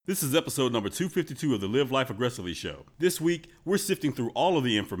This is episode number 252 of the Live Life Aggressively show. This week, we're sifting through all of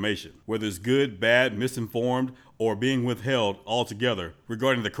the information, whether it's good, bad, misinformed, or being withheld altogether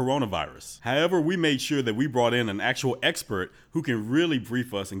regarding the coronavirus. However, we made sure that we brought in an actual expert who can really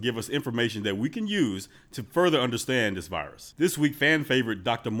brief us and give us information that we can use to further understand this virus. This week, fan favorite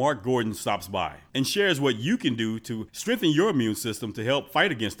Dr. Mark Gordon stops by and shares what you can do to strengthen your immune system to help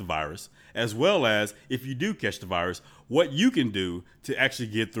fight against the virus, as well as, if you do catch the virus, what you can do to actually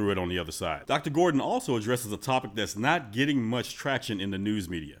get through it on the other side. Dr. Gordon also addresses a topic that's not getting much traction in the news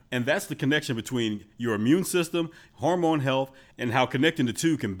media, and that's the connection between your immune system, hormone health, and how connecting the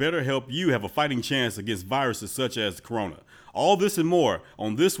two can better help you have a fighting chance against viruses such as corona. All this and more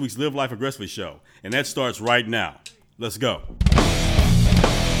on this week's Live Life Aggressively show, and that starts right now. Let's go.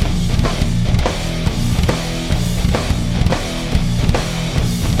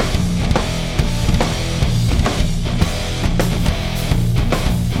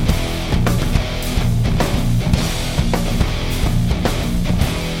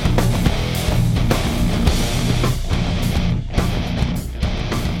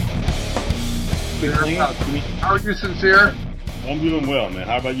 How are you, Sincere? I'm doing well, man.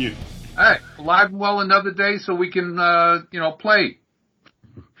 How about you? Hey, alive and well another day so we can, play.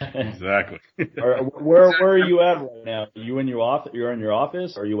 Exactly. Where are you at right now? Are you in your office? You're in your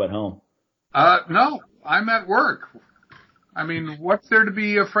office, or are you at home? No, I'm at work. I mean, what's there to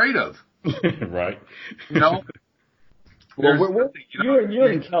be afraid of? Right. You know? Well,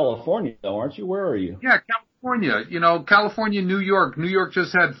 you're in California, though, aren't you? Where are you? Yeah, California. You know, California, New York. New York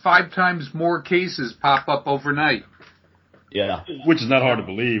just had 5 times more cases pop up overnight. Yeah. Which is not hard to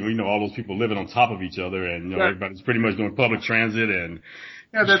believe. You know, all those people living on top of each other, and everybody's pretty much doing public transit. And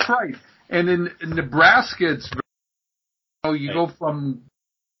yeah, that's right. And in Nebraska, it's you go from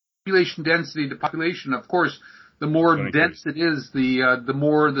population density to population. Of course, the more dense it is, the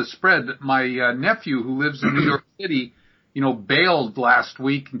more the spread. My nephew, who lives in New York City, bailed last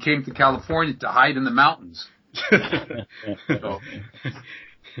week and came to California to hide in the mountains. So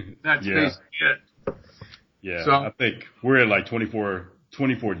that's basically it. Yeah, so, I think we're at like 24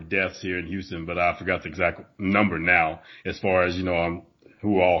 deaths here in Houston, but I forgot the exact number now as far as,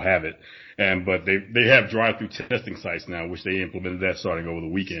 who all have it. But they have drive-through testing sites now, which they implemented that starting over the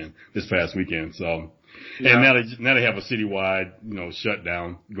weekend, this past weekend. So, and now they have a citywide,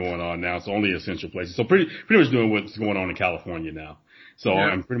 shutdown going on now. It's only essential places. So pretty much doing what's going on in California now. So,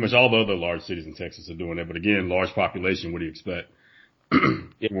 and pretty much all the other large cities in Texas are doing it. But again, large population, what do you expect?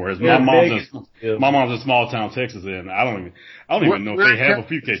 Whereas my mom's in small town Texas, and I don't even know if they have a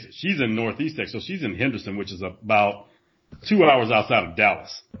few cases. She's in Northeast Texas, so she's in Henderson, which is about 2 hours outside of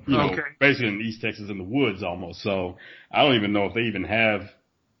Dallas. Basically in East Texas, in the woods almost. So I don't even know if they even have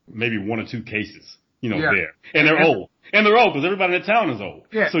maybe 1 or 2 cases, there. And they're old. And they're old because everybody in the town is old.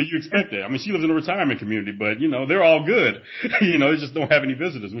 Yeah. So you expect that. I mean, she lives in a retirement community, but they're all good. They just don't have any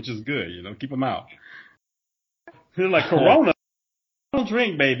visitors, which is good. Keep them out. They're like Corona. I don't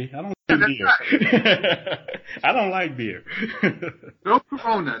drink, baby. I don't drink beer. Right. I don't like beer. No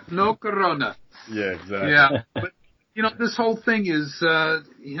Corona. Yeah, exactly. Yeah, but this whole thing is,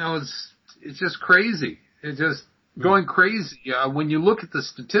 it's just crazy. It's just going crazy. When you look at the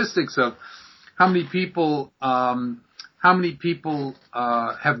statistics of how many people have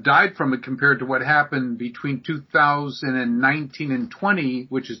died from it compared to what happened between 2019 and 20,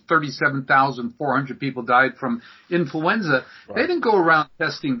 which is 37,400 people died from influenza. Right. They didn't go around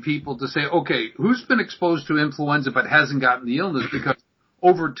testing people to say, okay, who's been exposed to influenza but hasn't gotten the illness? Because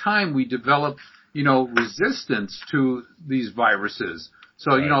over time we develop, resistance to these viruses.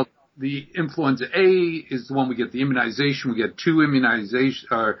 So, right. The influenza A is the one we get the immunization. We get 2 immunization,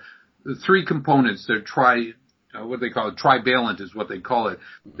 or 3 components. They're what they call it, trivalent is what they call it.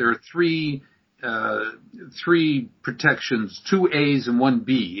 There are 3 protections, 2 A's and 1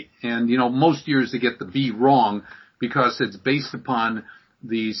 B. And, most years they get the B wrong because it's based upon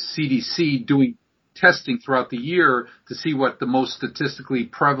the CDC doing testing throughout the year to see what the most statistically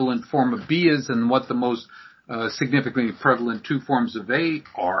prevalent form of B is and what the most significantly prevalent 2 forms of A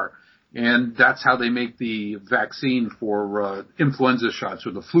are. And that's how they make the vaccine for influenza shots,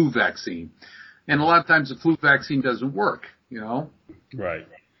 or the flu vaccine. And a lot of times the flu vaccine doesn't work, Right. My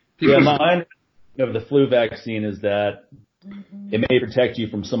understanding of the flu vaccine is that it may protect you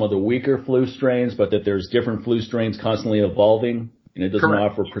from some of the weaker flu strains, but that there's different flu strains constantly evolving, and it doesn't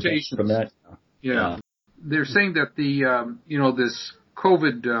offer protection from that. Yeah. They're saying that the, this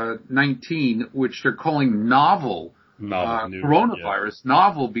COVID-19, which they're calling novel coronavirus,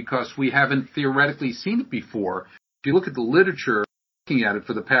 novel because we haven't theoretically seen it before. If you look at the literature, looking at it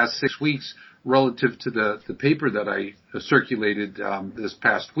for the past 6 weeks relative to the paper that I circulated this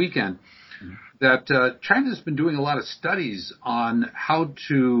past weekend, that China's been doing a lot of studies on how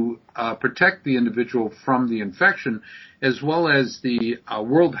to protect the individual from the infection, as well as the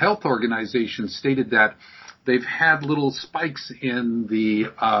World Health Organization stated that they've had little spikes in the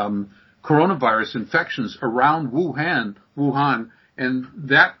coronavirus infections around Wuhan, and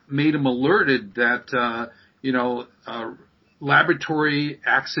that made them alerted that, laboratory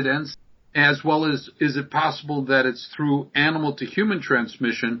accidents, as well as is it possible that it's through animal to human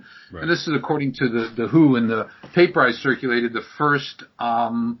transmission? Right. And this is according to the WHO in the paper I circulated. The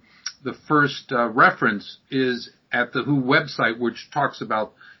first reference is at the WHO website, which talks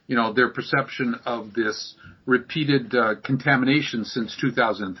about, their perception of this repeated contamination since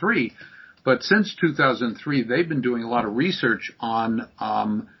 2003. But since 2003, they've been doing a lot of research on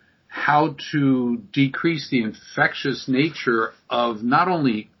how to decrease the infectious nature of not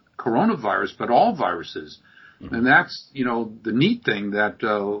only coronavirus, but all viruses. Mm-hmm. And that's, the neat thing that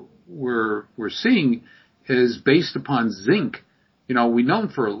we're seeing is based upon zinc. We've known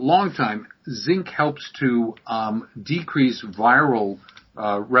for a long time zinc helps to decrease viral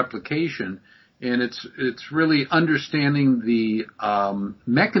replication, and it's really understanding the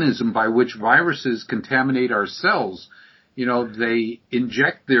mechanism by which viruses contaminate our cells. They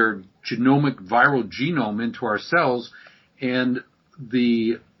inject their genomic viral genome into our cells, and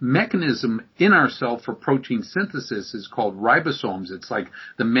the mechanism in our cell for protein synthesis is called ribosomes. It's like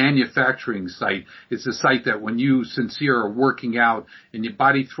the manufacturing site. It's a site that when you, sincere, are working out and your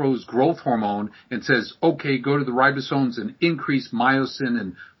body throws growth hormone and says, okay, go to the ribosomes and increase myosin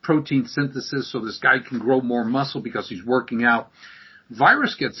and protein synthesis so this guy can grow more muscle because he's working out.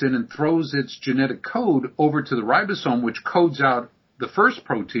 Virus gets in and throws its genetic code over to the ribosome, which codes out the first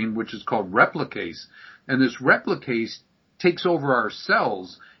protein, which is called replicase. And this replicase takes over our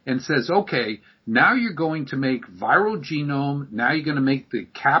cells and says, okay, now you're going to make viral genome, now you're going to make the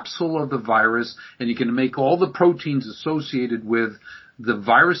capsule of the virus, and you're going to make all the proteins associated with the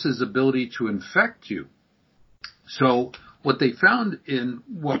virus's ability to infect you. So what they found in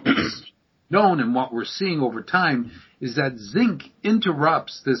what was known and what we're seeing over time is that zinc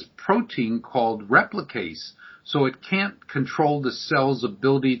interrupts this protein called replicase, so it can't control the cell's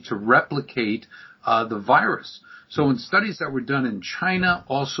ability to replicate the virus. So in studies that were done in China,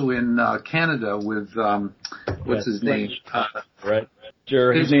 also in Canada with, what's his name? Right.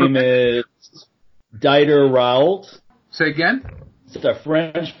 Sure. His name is Dieter Raoult. Say again? It's a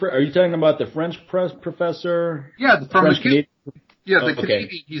French, are you talking about the French professor? Yeah, from McGill. Yeah, the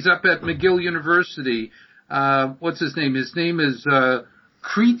Canadian. He's up at McGill University. What's his name? His name is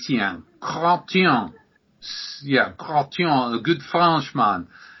Chrétien. Yeah, Chrétien, a good Frenchman.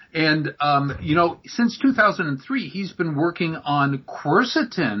 And, since 2003, he's been working on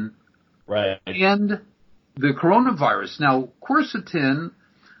quercetin and the coronavirus. Now, quercetin,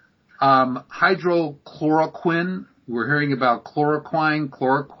 hydrochloroquine, we're hearing about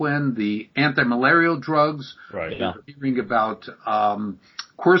chloroquine, the anti-malarial drugs. Right. Yeah. We're hearing about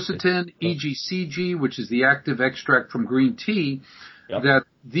quercetin, EGCG, which is the active extract from green tea, that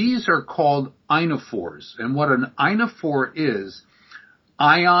these are called ionophores. And what an ionophore is,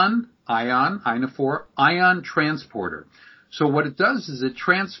 ionophore, ion transporter. So what it does is it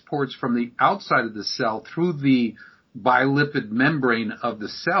transports from the outside of the cell through the bilipid membrane of the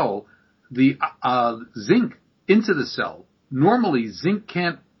cell the zinc into the cell. Normally, zinc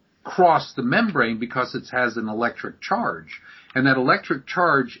can't cross the membrane because it has an electric charge. And that electric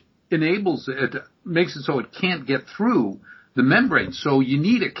charge enables it, makes it so it can't get through the membrane. So you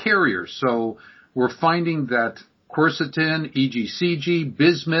need a carrier. So we're finding that quercetin, EGCG,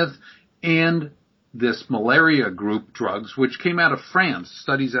 bismuth, and this malaria group drugs, which came out of France,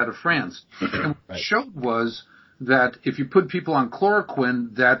 studies out of France. And what it showed was that if you put people on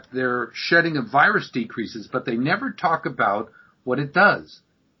chloroquine, that their shedding of virus decreases, but they never talk about what it does.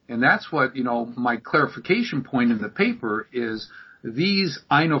 And that's what, my clarification point in the paper is these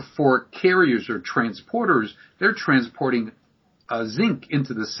ionophore carriers or transporters, they're transporting zinc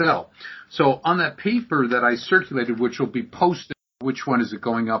into the cell. So on that paper that I circulated, which will be posted, which one is it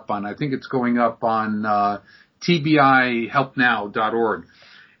going up on? I think it's going up on tbihelpnow.org.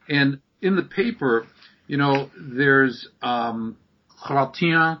 And in the paper, there's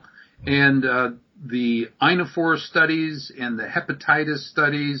Chrétien and the ionophore studies and the hepatitis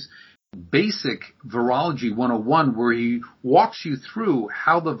studies, basic virology 101, where he walks you through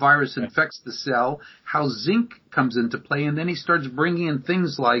how the virus infects the cell, how zinc comes into play, and then he starts bringing in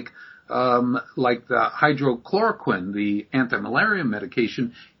things like the hydrochloroquine, the anti-malaria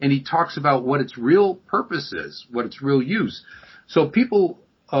medication, and he talks about what its real purpose is, what its real use. So people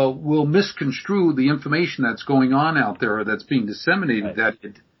will misconstrue the information that's going on out there or that's being disseminated, that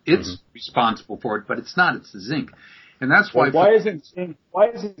it's responsible for it, but it's not. It's the zinc. And that's why. Why isn't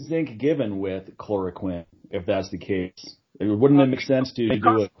zinc given with chloroquine if that's the case? Wouldn't it make sense to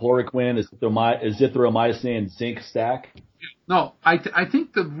do a chloroquine, azithromycin, zinc stack? No, I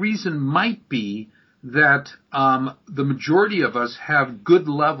think the reason might be that the majority of us have good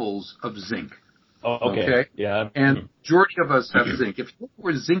levels of zinc. Oh, okay. Yeah. And majority of us have zinc. If you look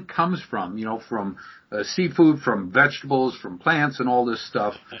where zinc comes from, from seafood, from vegetables, from plants, and all this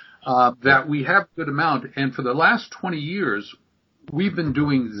stuff, that we have a good amount. And for the last 20 years, we've been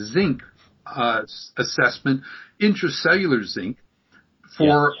doing zinc assessment, intracellular zinc,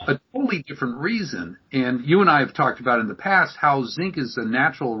 for a totally different reason. And you and I have talked about in the past how zinc is a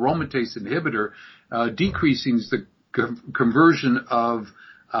natural aromatase inhibitor, decreasing the conversion of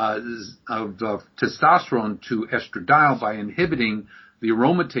testosterone to estradiol by inhibiting the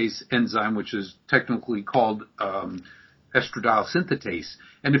aromatase enzyme, which is technically called estradiol synthetase.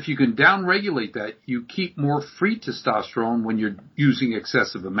 And if you can downregulate that, you keep more free testosterone when you're using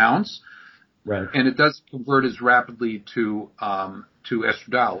excessive amounts. Right. And it doesn't convert as rapidly to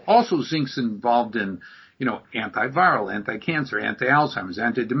estradiol. Also, zinc's involved in, antiviral, anti-cancer, anti-Alzheimer's,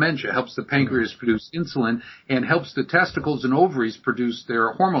 anti-dementia, helps the pancreas produce insulin, and helps the testicles and ovaries produce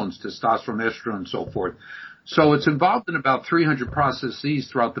their hormones, testosterone, estrogen, and so forth. So it's involved in about 300 processes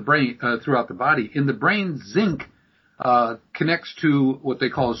throughout the brain, throughout the body. In the brain, zinc connects to what they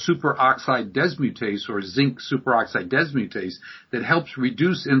call a superoxide dismutase, or zinc superoxide dismutase, that helps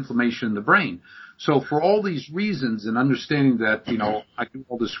reduce inflammation in the brain. So for all these reasons, and understanding that, I do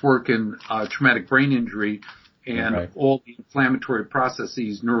all this work in traumatic brain injury and all the inflammatory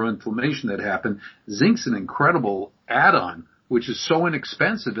processes, neuroinflammation that happen, zinc's an incredible add-on, which is so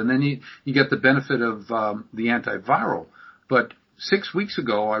inexpensive. And then you get the benefit of the antiviral. But 6 weeks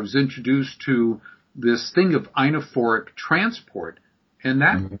ago, I was introduced to this thing of ionophoric transport, and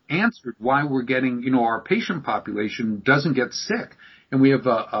that answered why we're getting, our patient population doesn't get sick. And we have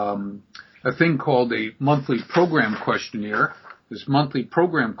a thing called a monthly program questionnaire. This monthly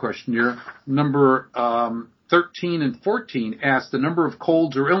program questionnaire, number 13 and 14, asks the number of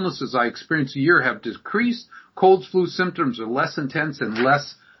colds or illnesses I experience a year have decreased. Colds, flu symptoms are less intense and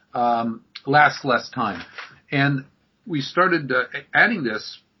last less time. And we started adding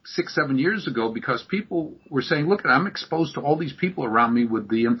this 6-7 years ago because people were saying, look, I'm exposed to all these people around me with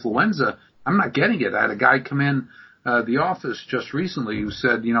the influenza. I'm not getting it. I had a guy come in the office just recently who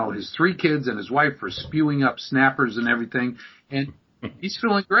said, his 3 kids and his wife are spewing up snappers and everything, and he's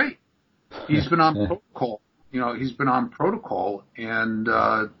feeling great. He's been on protocol. He's been on protocol and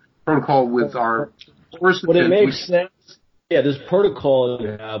protocol with our quercetin. But it makes sense. Yeah, this protocol you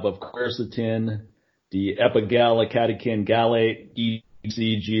have of quercetin, the epigallocatechin gallate,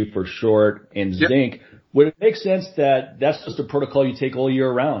 ECG for short, and zinc. Would it make sense that that's just a protocol you take all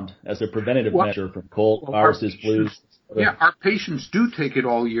year round as a preventative measure from cold, viruses, flus? Yeah, our patients do take it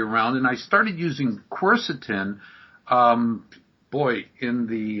all year round, and I started using quercetin, in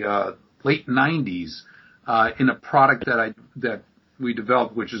the late 90s, in a product that we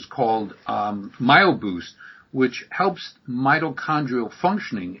developed, which is called MyoBoost, which helps mitochondrial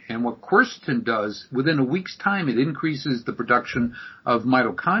functioning. And what quercetin does, within a week's time, it increases the production of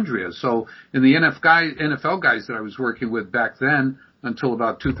mitochondria. So in the NFL guys that I was working with back then, until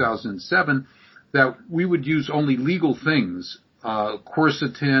about 2007, that we would use only legal things,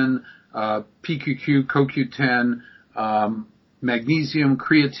 quercetin, PQQ, CoQ10, magnesium,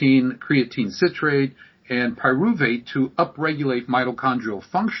 creatine citrate, and pyruvate to upregulate mitochondrial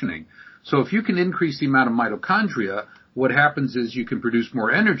functioning. So if you can increase the amount of mitochondria, what happens is you can produce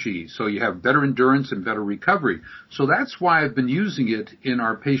more energy, so you have better endurance and better recovery. So that's why I've been using it in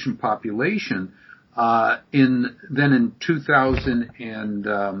our patient population. In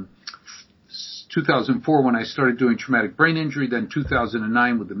 2004 when I started doing traumatic brain injury, then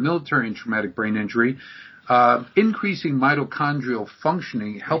 2009 with the military and traumatic brain injury, increasing mitochondrial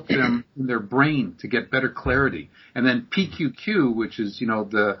functioning helped them in their brain to get better clarity. And then PQQ, which is,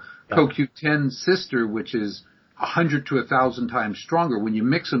 the CoQ10 sister, which is 100 to 1,000 times stronger. When you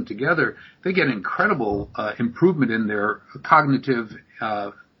mix them together, they get incredible improvement in their cognitive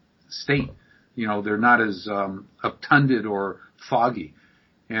state. They're not as obtunded or foggy.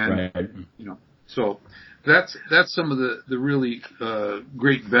 And, so that's some of the really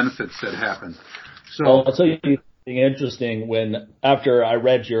great benefits that happen. So I'll tell you something interesting. After I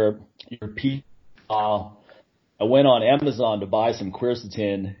read your piece, I went on Amazon to buy some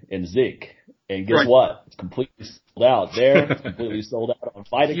quercetin and zinc, And guess what? It's completely sold out there. It's completely sold out on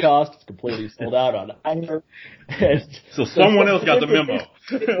Vitacost. It's completely sold out on Iron. So someone else got the memo.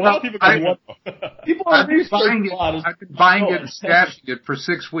 Well, people are buying it. I've been buying it and stashing it for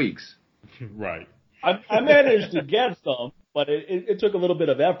 6 weeks. Right. I managed to get some, but it took a little bit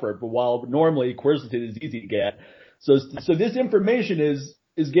of effort. But while normally quercetin is easy to get, so this information is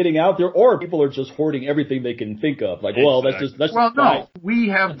getting out there, or people are just hoarding everything they can think of. Like, well, no, we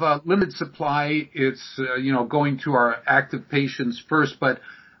have limited supply. It's going to our active patients first, but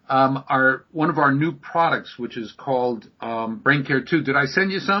one of our new products, which is called Brain Care 2. Did I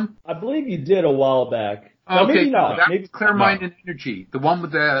send you some? I believe you did a while back. Okay, maybe not. That's Clear Mind and Energy, the one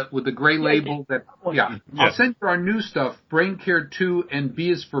with the gray label. I'll send you our new stuff, Brain Care 2 and B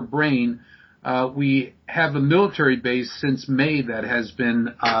is for Brain. We have a military base since May that has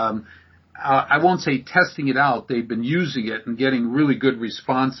been, I won't say testing it out. They've been using it and getting really good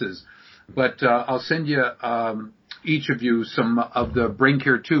responses. But I'll send you each of you some of the Brain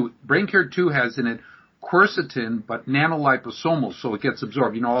Care 2. Brain Care 2 has in it quercetin, but nanoliposomal, so it gets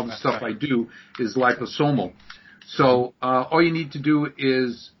absorbed. All the stuff I do is liposomal. So all you need to do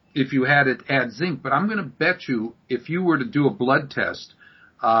is, if you had it, add zinc. But I'm going to bet you, if you were to do a blood test,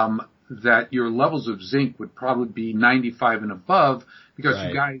 that your levels of zinc would probably be 95 and above, because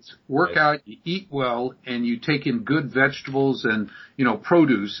you guys work out, you eat well, and you take in good vegetables and,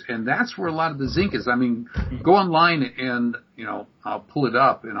 produce, and that's where a lot of the zinc is. I mean, go online and, I'll pull it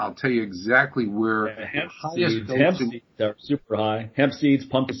up and I'll tell you exactly where hemp seeds are super high. Hemp seeds,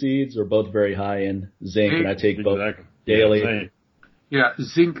 pumpkin seeds are both very high in zinc, and I take both daily. Yeah,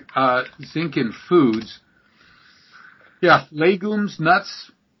 zinc in foods. Yeah, legumes,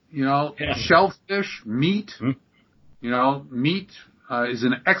 nuts, shellfish, meat. Meat is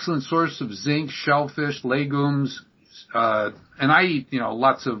an excellent source of zinc, shellfish, legumes, and I eat,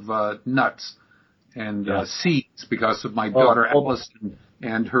 lots of nuts and seeds because of my daughter Allison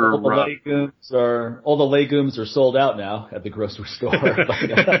and her. All the legumes are sold out now at the grocery store.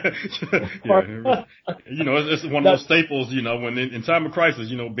 It's one of those staples. When in time of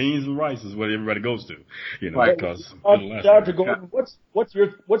crisis, beans and rice is what everybody goes to. Because Dr. Gordon, what's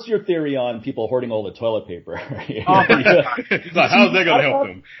your theory on people hoarding all the toilet paper? How's that going to help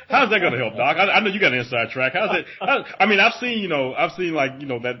them? How's that going to help, Doc? I know you got an inside track. I've seen like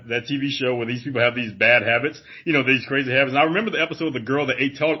that TV show where these people have these bad habits. These crazy habits. And I remember the episode of the girl that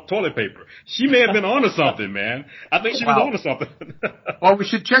ate toilet paper. She may have been onto something, man. I think she was onto something. Well, we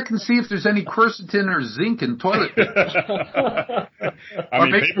should check and see if there's any quercetin or zinc in toilet paper.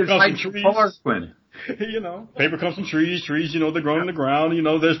 Paper comes from trees. Paper comes from trees. Trees, they're growing in the ground.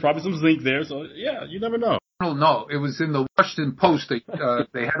 There's probably some zinc there. So, yeah, you never know. No, it was in the Washington Post. They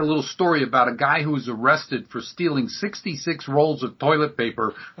had a little story about a guy who was arrested for stealing 66 rolls of toilet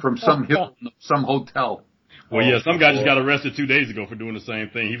paper from some hotel. Well, yeah, some guy just got arrested 2 days ago for doing the same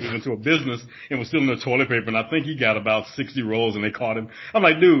thing. He went into a business and was stealing the toilet paper, and I think he got about 60 rolls, and they caught him. I'm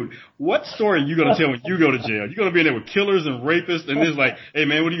like, dude, what story are you going to tell when you go to jail? You're going to be in there with killers and rapists, and it's like, hey,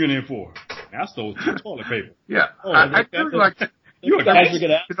 man, what are you in there for? I stole 2 toilet paper. Yeah, I feel like you guys are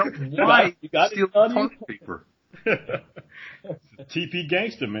going to why you got steal toilet paper. TP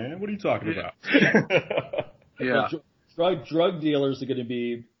gangster, man. What are you talking about? Yeah. Drug dealers are going to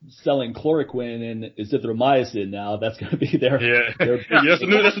be selling chloroquine and azithromycin now. That's going to be their that's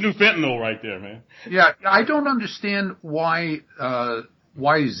a new fentanyl right there, man. Yeah, I don't understand why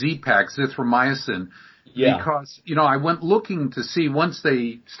Z-Pak, zithromycin. Yeah. Because, I went looking to see, once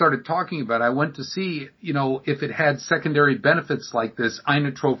they started talking about it, I went to see, if it had secondary benefits like this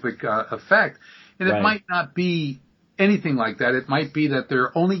inotropic effect. And it might not be anything like that. It might be that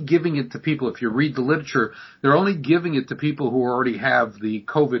they're only giving it to people, if you read the literature, they're only giving it to people who already have the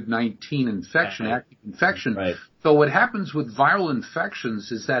COVID-19 infection, active infection. Right. So what happens with viral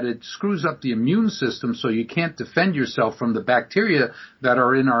infections is that it screws up the immune system, so you can't defend yourself from the bacteria that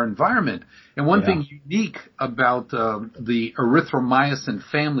are in our environment. And one thing unique about the erythromycin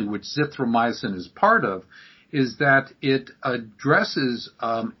family, which zithromycin is part of, is that it addresses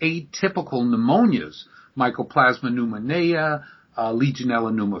atypical pneumonias. Mycoplasma pneumonia,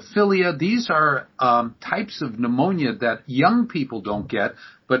 Legionella pneumophilia. These are types of pneumonia that young people don't get,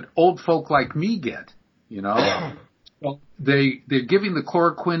 but old folk like me get. So they're giving the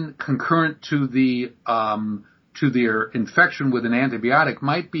chloroquine concurrent to their infection with an antibiotic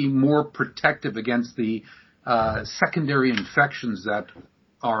might be more protective against the secondary infections that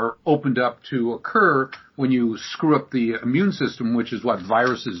are opened up to occur when you screw up the immune system, which is what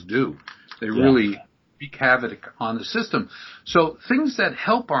viruses do. They really wreak havoc on the system. So things that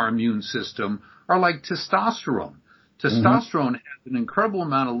help our immune system are like testosterone. Testosterone has an incredible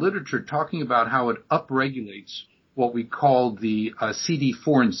amount of literature talking about how it upregulates what we call the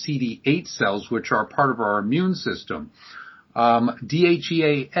CD4 and CD8 cells, which are part of our immune system.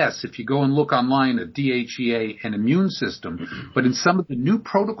 DHEAS, if you go and look online at DHEA and immune system, but in some of the new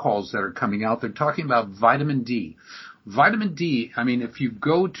protocols that are coming out, they're talking about vitamin D. Vitamin D, I mean, if you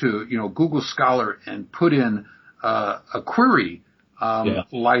go to, Google Scholar and put in a query,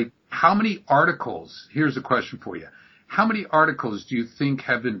 like how many articles, here's a question for you. How many articles do you think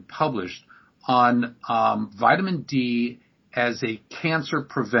have been published on vitamin D as a cancer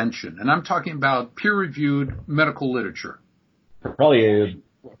prevention? And I'm talking about peer-reviewed medical literature. Probably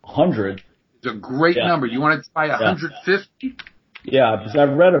 100. It's a great number. You want to try 150? Yeah, because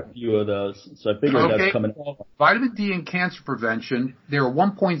I've read a few of those, so I figured that's coming up. Vitamin D and cancer prevention, there are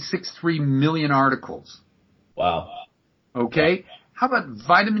 1.63 million articles. Wow. Okay? How about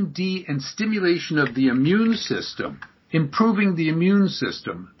vitamin D and stimulation of the immune system, improving the immune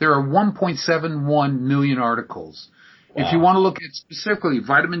system? There are 1.71 million articles. Wow. If you want to look at specifically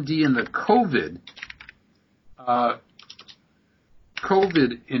vitamin D and the COVID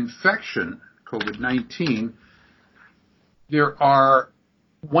infection, COVID-19, there are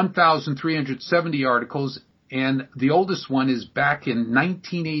 1,370 articles, and the oldest one is back in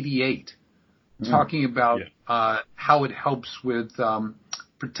 1988, talking about how it helps with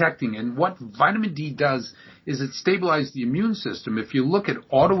protecting. And what vitamin D does is it stabilizes the immune system. If you look at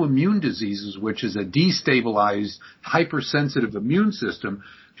autoimmune diseases, which is a destabilized, hypersensitive immune system,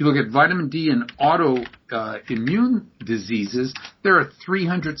 if you look at vitamin D in autoimmune diseases, there are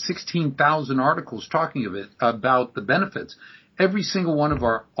 316,000 articles talking about the benefits. Every single one of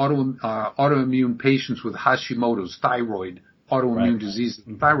our autoimmune patients with Hashimoto's thyroid, autoimmune diseases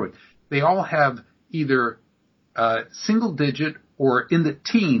of thyroid, they all have either single digit or in the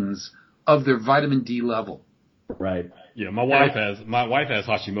teens of their vitamin D level. Right. Yeah, my wife has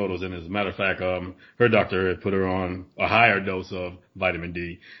Hashimoto's, and as a matter of fact, her doctor had put her on a higher dose of vitamin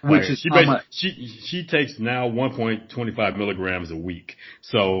D. Which is how much? She takes now 1.25 milligrams a week.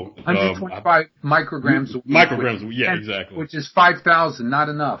 So 125 micrograms a week. Micrograms, yeah, exactly. Which is 5,000, not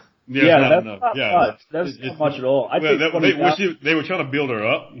enough. Yeah, that's not much. That's not much at all. They were trying to build her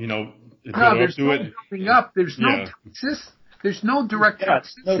up, No, there's no building up. There's no toxicity. There's no direct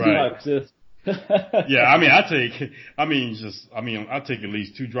toxicity. No toxicity. Yeah, I take at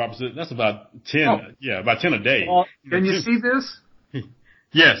least 2 drops. That's about 10. Oh. Yeah, about 10 a day. Can you see this?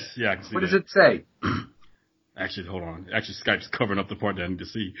 Yes, yeah, I can see What does it say? Actually, hold on. Actually, Skype's covering up the part that I need to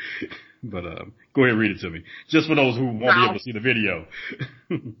see. But go ahead and read it to me. Just for those who won't be able to see the video.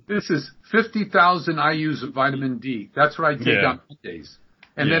 This is 50,000 IUs of vitamin D. That's what I take on Mondays.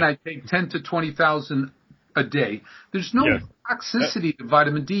 And then I take 10 to 20,000 a day. There's no toxicity to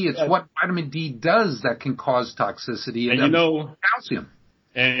vitamin D. It's what vitamin D does that can cause toxicity. And calcium.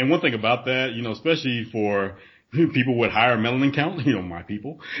 And one thing about that, especially for people with higher melanin count, my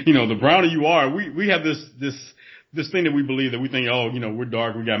people, the browner you are, we have this thing that we believe that we think, we're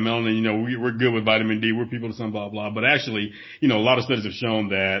dark, we got melanin, we're good with vitamin D, we're people to some blah, blah. But actually, a lot of studies have shown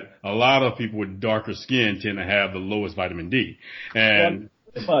that a lot of people with darker skin tend to have the lowest vitamin D. And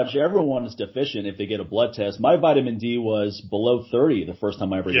pretty much everyone is deficient if they get a blood test. My vitamin D was below 30 the first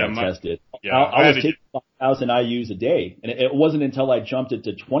time I ever got tested. Yeah, I was taking 5,000 IUs a day, and it wasn't until I jumped it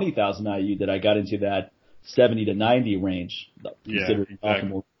to 20,000 IU that I got into that 70 to 90 range, considered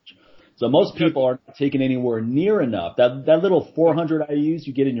optimal range. So most people are not taking anywhere near enough. That little 400 IUs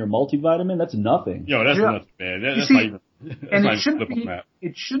you get in your multivitamin, that's nothing. That's nothing, man. That's not even. And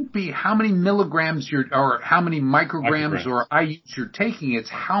it shouldn't be how many milligrams or how many micrograms or IUs you're taking. It's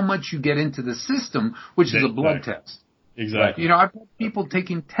how much you get into the system, which is a blood test. Exactly. I've had people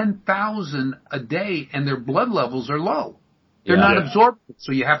taking 10,000 a day and their blood levels are low. They're not absorbed.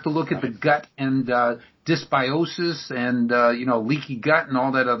 So you have to look at the gut and dysbiosis and, leaky gut and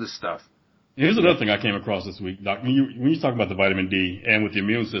all that other stuff. Here's another thing I came across this week, Doc. When you talk about the vitamin D and with the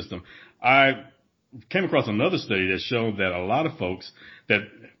immune system, I came across another study that showed that a lot of folks that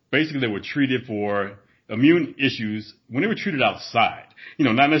basically they were treated for immune issues when they were treated outside,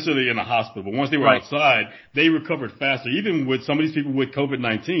 not necessarily in a hospital, but once they were outside, they recovered faster. Even with some of these people with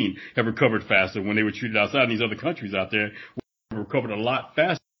COVID-19 have recovered faster when they were treated outside in these other countries out there, recovered a lot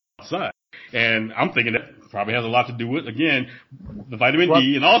faster outside. And I'm thinking that probably has a lot to do with, again, the vitamin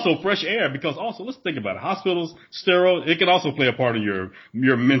D and also fresh air, because also let's think about it. Hospitals, sterile, it can also play a part in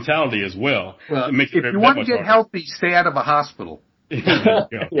your mentality as well. Well, if you want to get healthy, stay out of a hospital.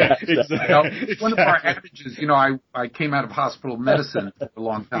 Exactly. One of our adages, I came out of hospital medicine for a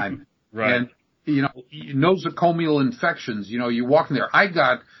long time. Right. And, nosocomial infections, you walk in there. I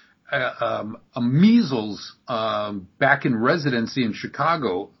got a measles back in residency in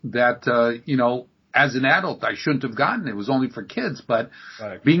Chicago that as an adult I shouldn't have gotten. It was only for kids, but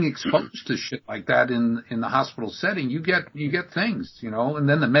being exposed to shit like that in the hospital setting, you get things, and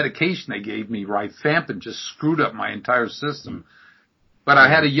then the medication they gave me, rifampin, just screwed up my entire system. But I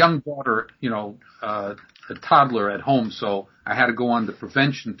had a young daughter, a toddler at home, so I had to go on the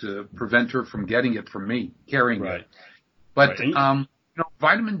prevention to prevent her from getting it from me, carrying it. But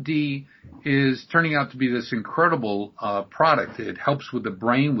vitamin D is turning out to be this incredible product. It helps with the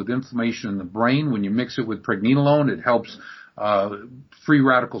brain, with inflammation in the brain. When you mix it with pregnenolone, it helps free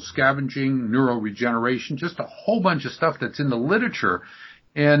radical scavenging, neuroregeneration, just a whole bunch of stuff that's in the literature.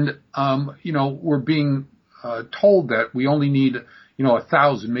 And, we're being told that we only need,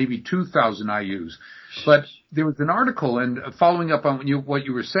 1,000, maybe 2,000 IUs. But there was an article, and following up on what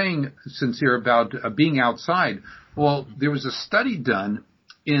you were saying, Sincere, about being outside. Well, there was a study done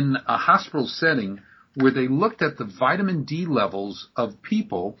in a hospital setting where they looked at the vitamin D levels of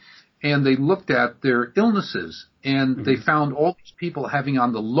people, and they looked at their illnesses, and they found all these people having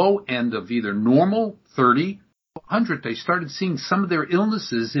on the low end of either normal, 30, 100. They started seeing some of their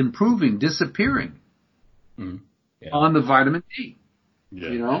illnesses improving, disappearing on the vitamin D.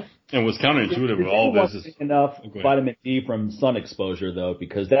 Yeah. And what's counterintuitive with all this is enough vitamin D from sun exposure, though,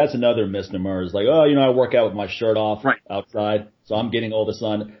 because that's another misnomer. Is like, I work out with my shirt off outside, so I'm getting all the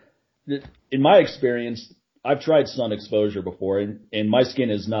sun. In my experience, I've tried sun exposure before, and my skin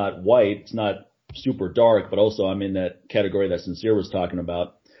is not white. It's not super dark, but also I'm in that category that Sincere was talking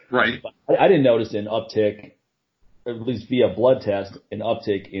about. Right. But I didn't notice an uptick, at least via blood test, an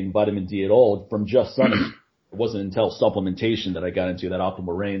uptick in vitamin D at all from just sun exposure. It wasn't until supplementation that I got into that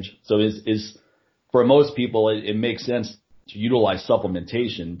optimal range. So is for most people, it makes sense to utilize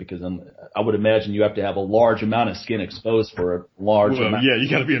supplementation because I would imagine you have to have a large amount of skin exposed for a large amount. Yeah, you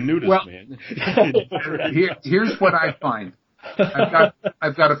got to be a nudist, man. Here's what I find.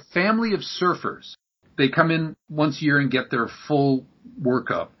 I've got a family of surfers. They come in once a year and get their full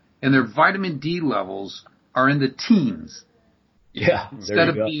workup, and their vitamin D levels are in the teens. Yeah. Instead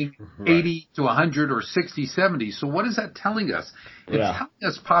of being 80 to 100 or 60, 70. So what is that telling us? It's telling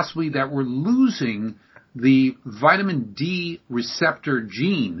us possibly that we're losing the vitamin D receptor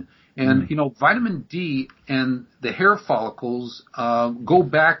gene. And, vitamin D and the hair follicles go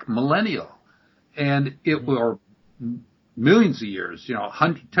back millennial. And it were millions of years,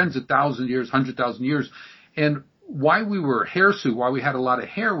 tens of thousands of years, 100,000 years. And why we were hirsute, why we had a lot of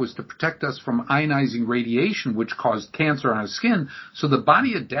hair, was to protect us from ionizing radiation, which caused cancer on our skin. So the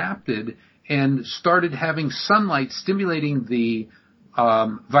body adapted and started having sunlight stimulating the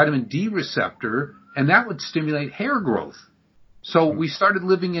vitamin D receptor, and that would stimulate hair growth. So we started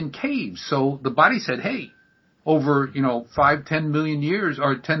living in caves. So the body said, hey, over 5-10 million years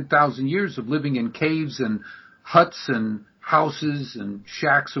or 10,000 years of living in caves and huts and houses and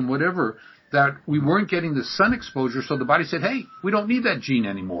shacks and whatever, that we weren't getting the sun exposure, so the body said, hey, we don't need that gene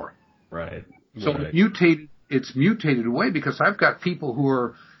anymore. Right. So it's mutated away because I've got people who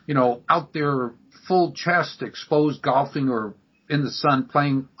are, out there full chest exposed golfing or in the sun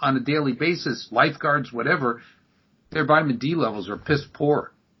playing on a daily basis, lifeguards, whatever, their vitamin D levels are piss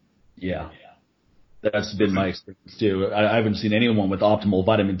poor. Yeah. That's been my experience too. I haven't seen anyone with optimal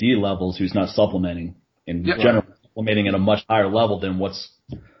vitamin D levels who's not supplementing, in general, supplementing at a much higher level than what's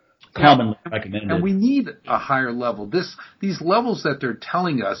commonly recommended. And we need a higher level. These levels that they're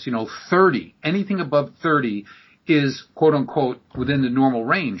telling us, 30, anything above 30 is quote unquote within the normal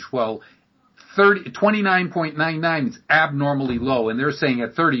range. Well, 29.99 is abnormally low, and they're saying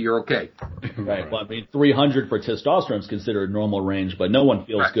at 30 you're okay. Right. Well, 300 for testosterone is considered normal range, but no one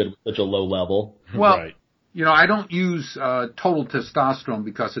feels good with such a low level. Well, I don't use total testosterone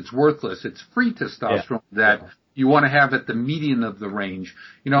because it's worthless. It's free testosterone that you want to have at the median of the range.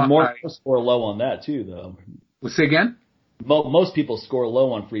 More people score low on that too, though. Well, say again? Most people score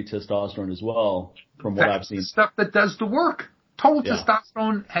low on free testosterone as well, from what I've seen. That's the stuff that does the work. Total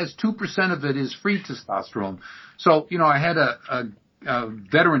testosterone has 2% of it is free testosterone. So, I had a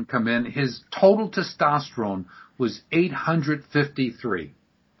veteran come in. His total testosterone was 853.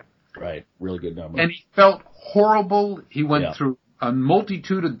 Right. Really good number. And he felt horrible. He went through a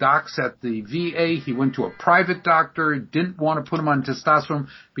multitude of docs at the VA. He went to a private doctor, didn't want to put him on testosterone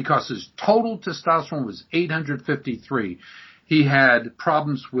because his total testosterone was 853. He had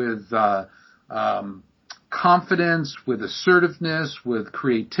problems with confidence, with assertiveness, with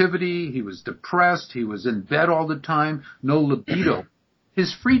creativity. He was depressed. He was in bed all the time. No libido.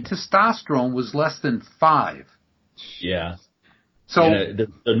 His free testosterone was less than 5. Yeah. So the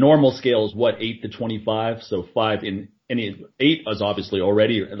normal scale is 8 to 25. So 5 in 8 is obviously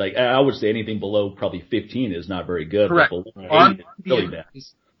already, like, I would say anything below probably 15 is not very good. Correct.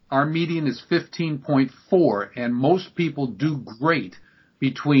 Our median is 15.4, and most people do great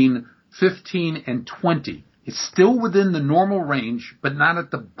between 15 and 20. It's still within the normal range, but not at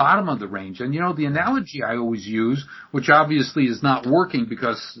the bottom of the range. And, the analogy I always use, which obviously is not working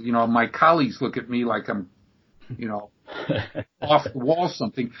because, my colleagues look at me like I'm, off the wall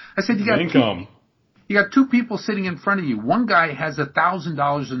something. I said, you got two people sitting in front of you. One guy has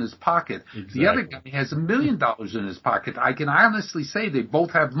 $1,000 in his pocket. Exactly. The other guy has $1 million in his pocket. I can honestly say they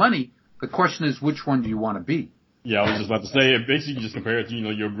both have money. The question is, which one do you want to be? Yeah, I was just about to say, basically you just compare it to,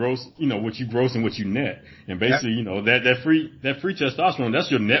 your gross, what you gross and what you net. And basically, that free testosterone,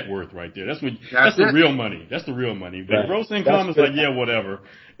 that's your net worth right there. That's the real money. That's the real money. But gross income is like, whatever.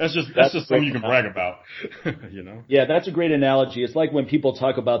 That's just something you can brag about, Yeah, that's a great analogy. It's like when people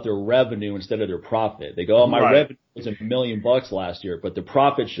talk about their revenue instead of their profit. They go, my revenue was $1 million last year, but the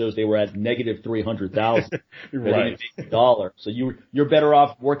profit shows they were at negative 300,000. Right. $1. So you're better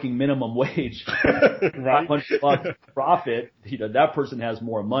off working minimum wage. Right. $500 profit. That person has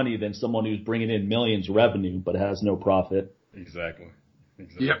more money than someone who's bringing in millions revenue, but has no profit. Exactly.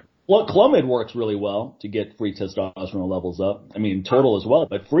 Yep. Well, Clomid works really well to get free testosterone levels up. I mean, total as well,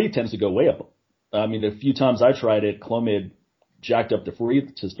 but free tends to go way up. I mean, the few times I tried it, Clomid jacked up the free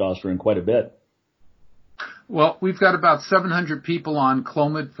testosterone quite a bit. Well, we've got about 700 people on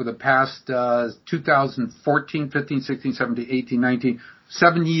Clomid for the past 2014, 15, 16, 17, 18, 19,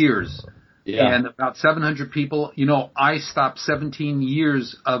 7 years. Yeah. And about 700 people, I stopped 17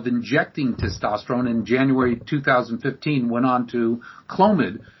 years of injecting testosterone in January 2015, went on to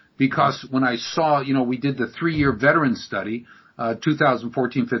Clomid. Because when I saw, we did the 3-year veteran study,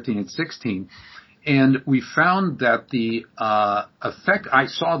 2014, 15, and 16, and we found that I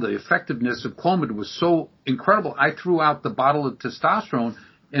saw the effectiveness of Clomid was so incredible. I threw out the bottle of testosterone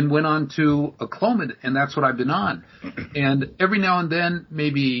and went on to a Clomid, and that's what I've been on. And every now and then,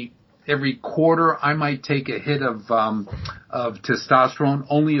 maybe every quarter, I might take a hit of testosterone,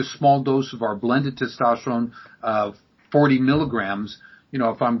 only a small dose of our blended testosterone, 40 milligrams.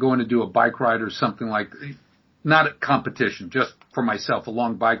 If I'm going to do a bike ride or something like, not a competition, just for myself, a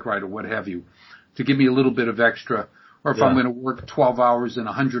long bike ride or what have you, to give me a little bit of extra. Or if I'm going to work 12 hours in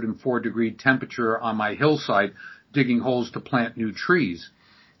 104-degree temperature on my hillside, digging holes to plant new trees.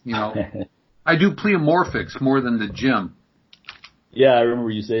 I do pleomorphics more than the gym. Yeah, I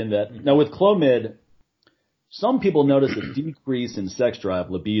remember you saying that. Now with Clomid, some people notice a decrease in sex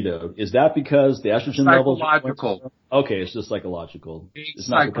drive, libido. Is that because the estrogen levels? Psychological. Okay, it's just psychological. It's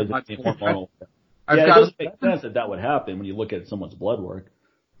not because it's hormonal. It doesn't make sense that would happen when you look at someone's blood work.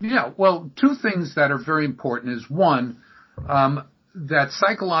 Yeah, well, two things that are very important is one, that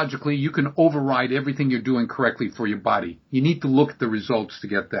psychologically you can override everything you're doing correctly for your body. You need to look at the results to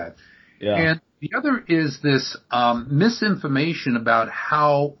get that. Yeah. And the other is this misinformation about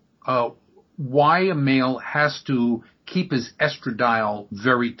why a male has to keep his estradiol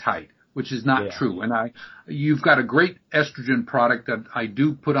very tight, which is not true. And you've got a great estrogen product that I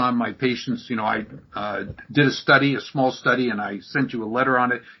do put on my patients. I did a small study, and I sent you a letter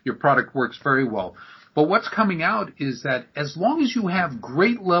on it. Your product works very well. But what's coming out is that as long as you have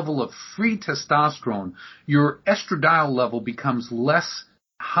great level of free testosterone, your estradiol level becomes less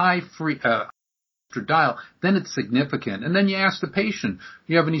high free estradiol, then it's significant. And then you ask the patient,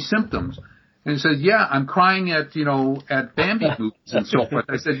 do you have any symptoms? And he says, yeah, I'm crying at Bambi movies and so forth.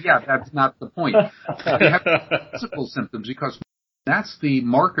 I said, yeah, that's not the point. They have physical symptoms because that's the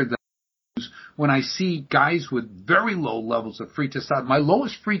marker that I use when I see guys with very low levels of free testosterone. My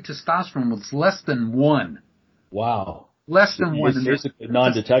lowest free testosterone was less than 1. Wow. Less than 1. It's basically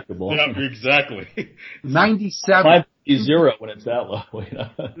non-detectable. Yeah, exactly. 97. Might be 0 when it's that low.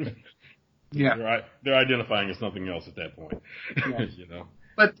 Yeah. They're identifying as something else at that point. Yeah.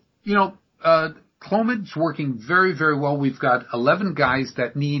 But, Clomid's working very, very well. We've got 11 guys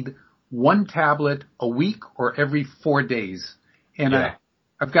that need 1 tablet a week or every 4 days. And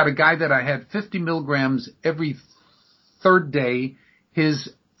I've got a guy that I had 50 milligrams every 3rd day.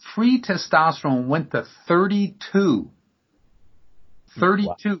 His free testosterone went to 32.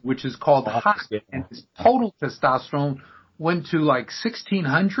 32, which is called high. And his total testosterone went to like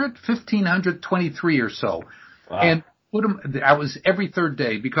 1,523 or so. Wow. And that was every 3rd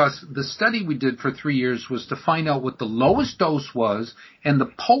day because the study we did for 3 years was to find out what the lowest dose was and the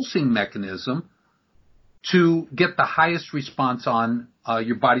pulsing mechanism to get the highest response on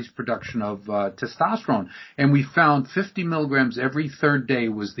your body's production of testosterone. And we found 50 milligrams every 3rd day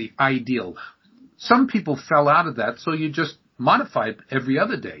was the ideal. Some people fell out of that, so you just modify it every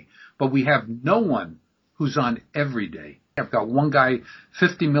other day. But we have no one who's on every day. I've got one guy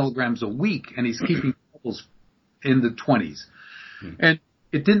 50 milligrams a week, and he's keeping levels in the 20s. And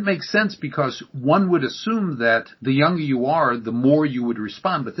it didn't make sense because one would assume that the younger you are, the more you would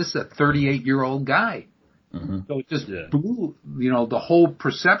respond. But this is a 38-year-old guy. So it just blew, the whole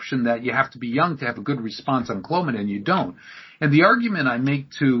perception that you have to be young to have a good response on Clomid, and you don't. And the argument I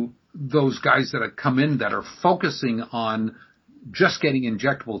make to those guys that have come in that are focusing on just getting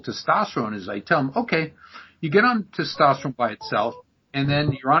injectable testosterone is I tell them, okay, you get on testosterone by itself, and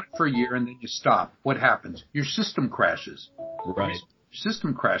then you're on it for a year, and then you stop. What happens? Your system crashes. Right. Your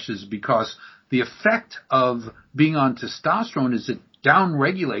system crashes because the effect of being on testosterone is it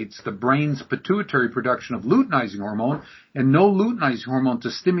downregulates the brain's pituitary production of luteinizing hormone, and no luteinizing hormone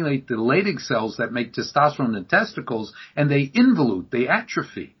to stimulate the Leydig cells that make testosterone in the testicles, and they involute, they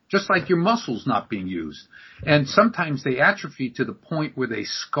atrophy, just like your muscles not being used. And sometimes they atrophy to the point where they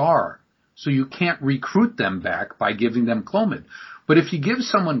scar, so you can't recruit them back by giving them Clomid. But if you give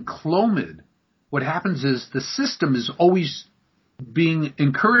someone Clomid, what happens is the system is always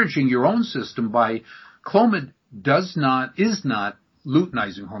encouraging your own system by Clomid is not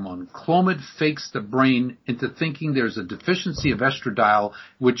luteinizing hormone. Clomid fakes the brain into thinking there's a deficiency of estradiol,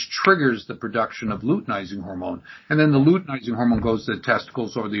 which triggers the production of luteinizing hormone. And then the luteinizing hormone goes to the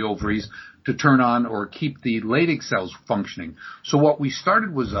testicles or the ovaries to turn on or keep the Leydig cells functioning. So what we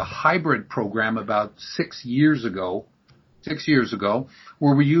started was a hybrid program about 6 years ago,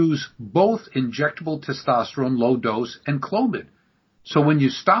 where we use both injectable testosterone, low dose, and Clomid. So when you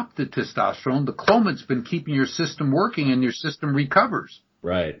stop the testosterone, the Clomid's been keeping your system working and your system recovers.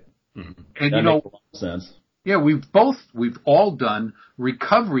 Right. And that makes a lot of sense. Yeah, we've all done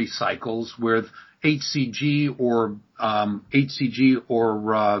recovery cycles with HCG or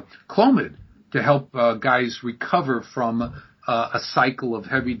Clomid to help guys recover from a cycle of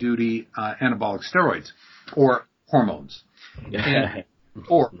heavy duty anabolic steroids or hormones.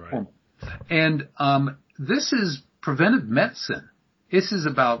 Hormones. And this is preventive medicine. This is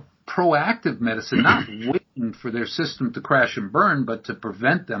about proactive medicine, not waiting for their system to crash and burn, but to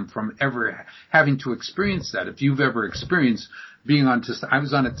prevent them from ever having to experience that. If you've ever experienced being on testosterone, I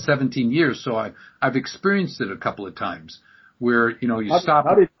was on it 17 years, so I've experienced it a couple of times where, you stop.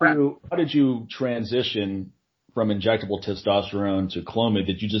 How did you transition from injectable testosterone to Clomid?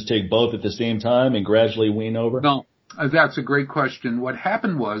 Did you just take both at the same time and gradually wean over? No, that's a great question. What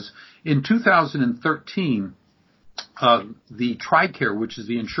happened was in 2013, the TRICARE, which is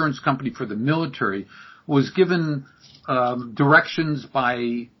the insurance company for the military, was given directions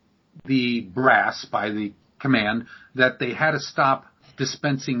by the brass, by the command, that they had to stop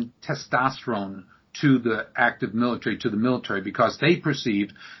dispensing testosterone to the active military, to the military, because they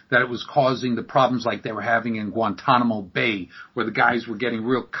perceived that it was causing the problems like they were having in Guantanamo Bay, where the guys were getting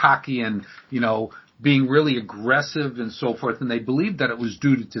real cocky and, being really aggressive and so forth, and they believed that it was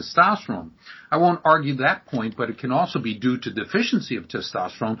due to testosterone. I won't argue that point, but it can also be due to deficiency of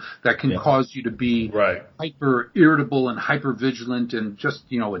testosterone that can cause you to be hyper irritable and hyper vigilant and just,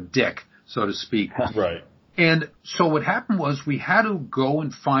 a dick, so to speak. Right. And so what happened was we had to go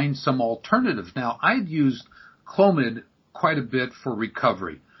and find some alternative. Now, I'd used Clomid quite a bit for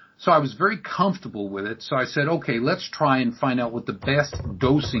recovery. So I was very comfortable with it. So I said, okay, let's try and find out what the best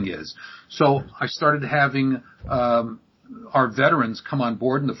dosing is. So I started having our veterans come on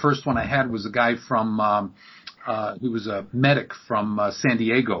board, and the first one I had was a guy from he was a medic from San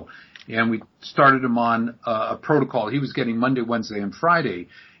Diego, and we started him on a protocol. He was getting Monday, Wednesday, and Friday,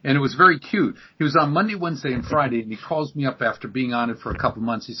 and it was very cute. He was on Monday, Wednesday, and Friday, and he calls me up after being on it for a couple of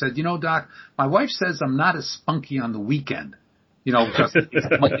months. He said, Doc, my wife says I'm not as spunky on the weekend. Just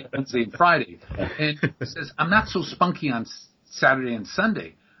Monday, Wednesday, and Friday. And he says, I'm not so spunky on Saturday and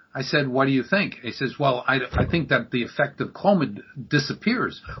Sunday. I said, what do you think? He says, well, I think that the effect of Clomid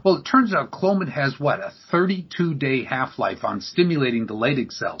disappears. Well, it turns out Clomid has a 32-day half-life on stimulating the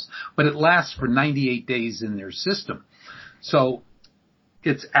Leydig cells, but it lasts for 98 days in their system. So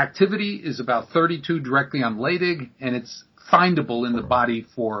its activity is about 32 directly on Leydig, and it's findable in the body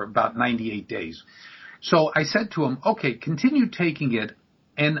for about 98 days. So I said to him, okay, continue taking it,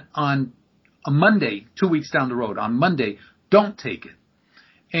 and on a Monday, 2 weeks down the road, on Monday, don't take it,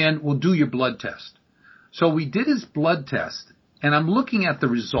 and we'll do your blood test. So we did his blood test, and I'm looking at the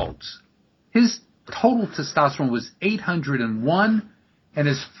results. His total testosterone was 801, and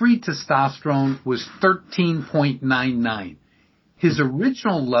his free testosterone was 13.99. His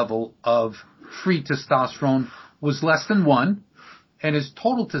original level of free testosterone was less than 1, and his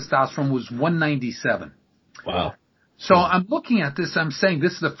total testosterone was 197. Wow. So I'm looking at this, I'm saying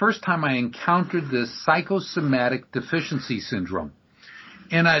this is the first time I encountered this psychosomatic deficiency syndrome.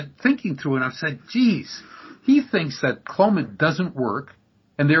 And I'm thinking through it, and I've said, geez, he thinks that Clomid doesn't work,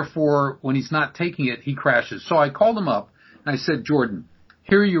 and therefore, when he's not taking it, he crashes. So I called him up, and I said, Jordan,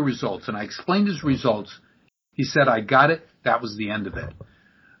 here are your results. And I explained his results. He said, I got it. That was the end of it.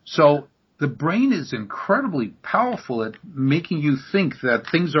 So the brain is incredibly powerful at making you think that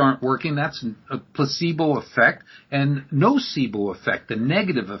things aren't working. That's a placebo effect and nocebo effect, the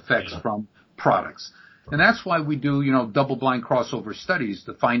negative effects from products. And that's why we do, double-blind crossover studies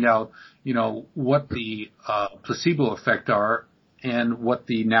to find out, what the placebo effect are and what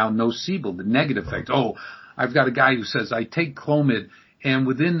the now nocebo, the negative effect. Oh, I've got a guy who says, I take Clomid, and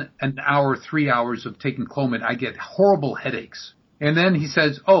within an hour, 3 hours of taking Clomid, I get horrible headaches. And then he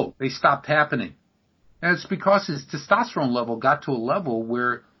says, oh, they stopped happening. And it's because his testosterone level got to a level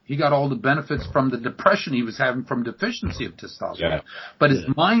where he got all the benefits from the depression he was having from deficiency of testosterone. Yeah. But his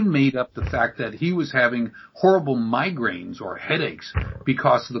mind made up the fact that he was having horrible migraines or headaches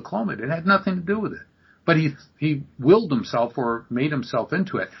because of the Clomid. It had nothing to do with it. But he willed himself or made himself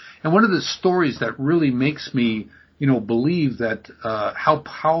into it. And one of the stories that really makes me, believe that how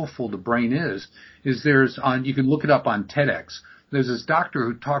powerful the brain is you can look it up on TEDx. There's this doctor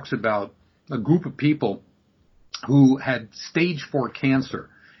who talks about a group of people who had stage 4 cancer,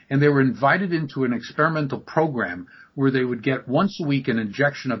 and they were invited into an experimental program where they would get once a week an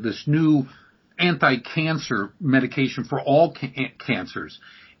injection of this new anti-cancer medication for all cancers.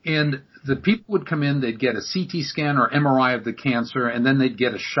 And the people would come in, they'd get a CT scan or MRI of the cancer, and then they'd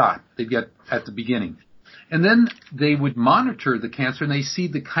get a shot. They'd get at the beginning. And then they would monitor the cancer, and they see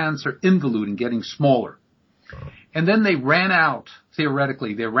the cancer involuting, getting smaller. And then they ran out,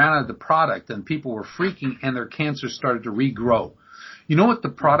 theoretically, they ran out of the product, and people were freaking, and their cancer started to regrow. You know what the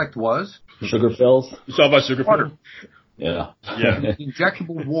product was? Sugar pills? You saw about sugar pills? Yeah.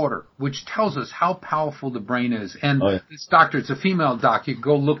 Injectable water, which tells us how powerful the brain is. And this doctor, it's a female doc, you can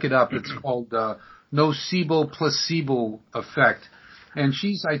go look it up. It's called nocebo-placebo effect. And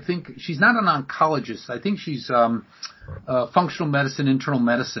she's not an oncologist. I think she's functional medicine, internal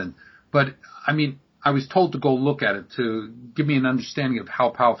medicine. But, I was told to go look at it to give me an understanding of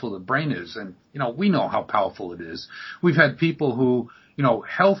how powerful the brain is. And, we know how powerful it is. We've had people who,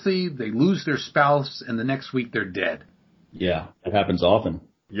 healthy, they lose their spouse, and the next week they're dead. Yeah, it happens often.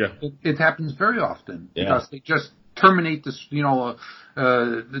 Yeah. It happens very often because they just terminate this,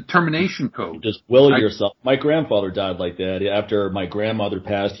 the termination code. You just will yourself. My grandfather died like that. After my grandmother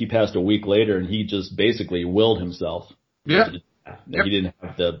passed, he passed a week later, and he just basically willed himself. Yeah. He didn't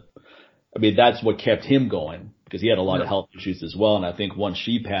have to. That's what kept him going because he had a lot of health issues as well. And I think once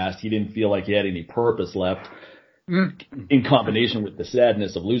she passed, he didn't feel like he had any purpose left in combination with the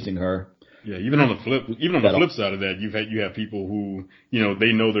sadness of losing her. Yeah, even on the flip side of that, you have people who,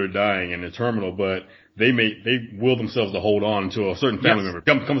 they know they're dying and they're terminal, but they will themselves to hold on until a certain family member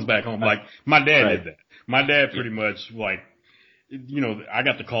comes back home. Like my dad did that. My dad pretty much I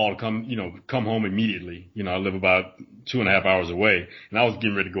got the call to come home immediately. I live about 2.5 hours away, and I was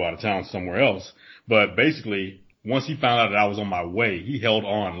getting ready to go out of town somewhere else. But basically, once he found out that I was on my way, he held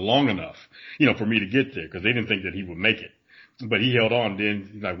on long enough, for me to get there because they didn't think that he would make it. But he held on.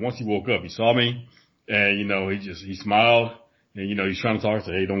 Then, once he woke up, he saw me, and he smiled, and he's trying to talk.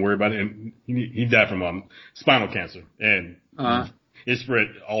 Say, hey, don't worry about it. And he died from spinal cancer, and it spread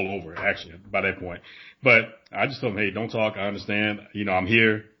all over actually by that point. But I just told him, hey, don't talk. I understand. I'm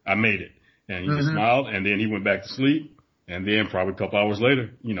here. I made it. And he just smiled, and then he went back to sleep. And then probably a couple hours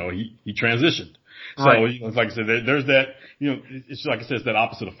later, he transitioned. So, like I said, there's that, it's like I said, it's that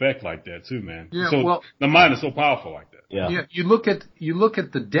opposite effect like that too, man. Yeah, so the mind is so powerful like that. Yeah. You look at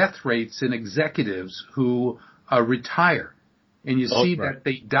the death rates in executives who retire, and you see that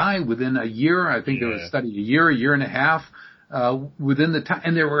they die within a year. I think there was a study, a year and a half, within the time,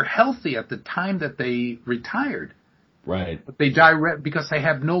 and they were healthy at the time that they retired. Right. But they die because they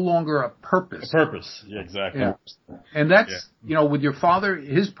have no longer a purpose. A purpose. Yeah, exactly. Yeah. And that's, with your father,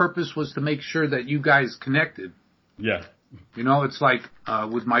 his purpose was to make sure that you guys connected. Yeah. It's like,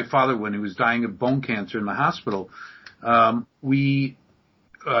 with my father when he was dying of bone cancer in the hospital, he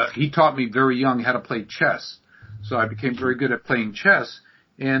taught me very young how to play chess. So I became very good at playing chess,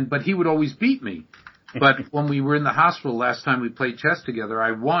 but he would always beat me. But when we were in the hospital last time we played chess together,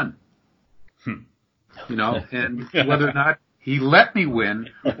 I won. And whether or not he let me win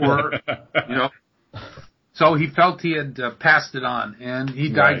or, so he felt he had passed it on, and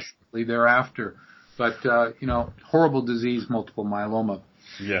he died shortly thereafter. But, horrible disease, multiple myeloma.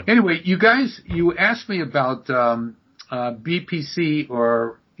 Yeah. Anyway, you asked me about BPC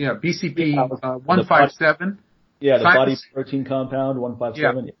or, BCP 157. The body protein compound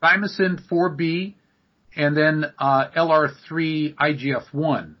 157. Yeah, thymosin 4B and then LR3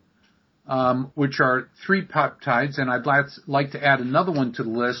 IGF-1, which are 3 peptides, and I'd like to add another one to the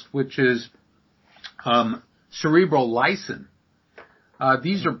list, which is cerebrolysin.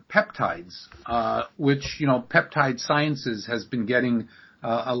 These are peptides, which, Peptide Sciences has been getting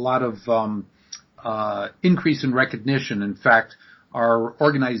a lot of increase in recognition. In fact, our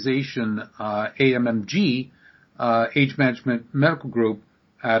organization, AMMG, Age Management Medical Group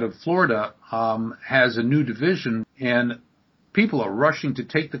out of Florida, has a new division, and people are rushing to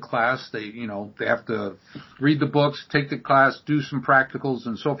take the class. They have to read the books, take the class, do some practicals,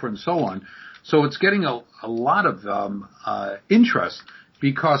 and so forth and so on. So it's getting a lot of interest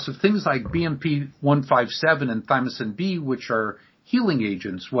because of things like BMP 157 and thymosin B, which are healing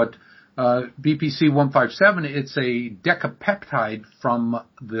agents. What BPC 157, it's a decapeptide from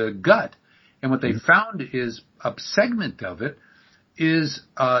the gut, and what they found is a segment of it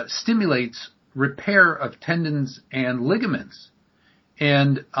stimulates repair of tendons and ligaments.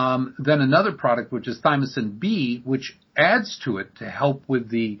 And then another product, which is thymosin B, which adds to it to help with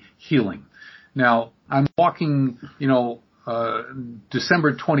the healing. Now, I'm walking,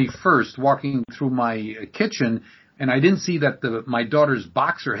 December 21st, walking through my kitchen, and I didn't see that my daughter's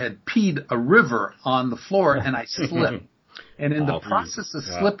boxer had peed a river on the floor, and I slipped. And in the process of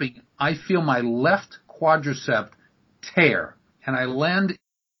slipping, I feel my left quadricep tear, and I land in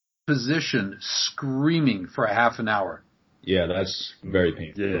position screaming for a half an hour. Yeah, that's very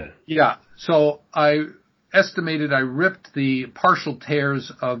painful. Yeah. So I estimated I ripped the partial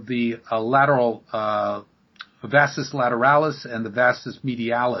tears of the lateral vastus lateralis and the vastus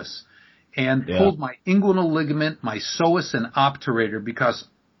medialis, and pulled my inguinal ligament, my psoas and obturator, because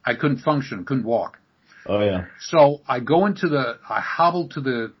I couldn't function, couldn't walk. Oh yeah. So I hobble to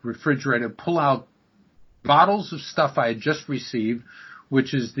the refrigerator, pull out bottles of stuff I had just received,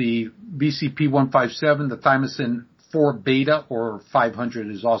 which is the BCP 157, the thymosin 4 beta, or 500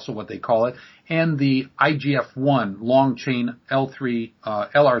 is also what they call it, and the IGF-1 long chain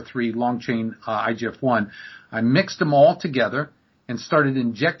LR3 long chain IGF-1. I mixed them all together and started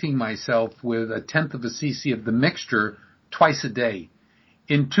injecting myself with 1/10 of a cc of the mixture twice a day.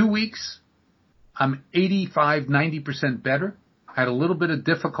 In 2 weeks, I'm 85-90% better. I had a little bit of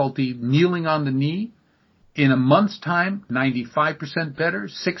difficulty kneeling on the knee. In a month's time, 95% better.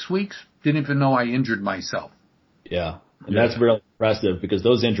 6 weeks, didn't even know I injured myself. Yeah, and that's really impressive because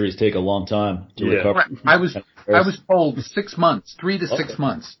those injuries take a long time to recover. I was told 6 months, 3 to 6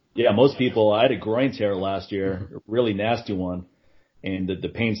 months. Yeah, most people. I had a groin tear last year, a really nasty one, and the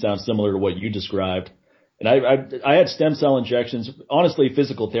pain sounds similar to what you described. And I had stem cell injections. Honestly,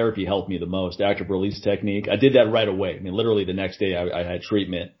 physical therapy helped me the most. Active release technique. I did that right away. I mean, literally the next day I had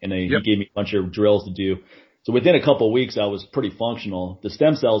treatment, and he gave me a bunch of drills to do. So within a couple of weeks, I was pretty functional. The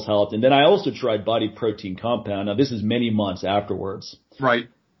stem cells helped. And then I also tried body protein compound. Now, this is many months afterwards. Right.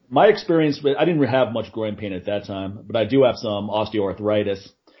 My experience, I didn't have much groin pain at that time, but I do have some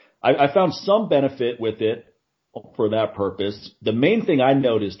osteoarthritis. I found some benefit with it for that purpose. The main thing I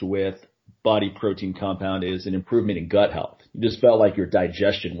noticed with body protein compound is an improvement in gut health. You just felt like your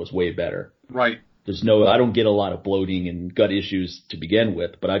digestion was way better. Right. I don't get a lot of bloating and gut issues to begin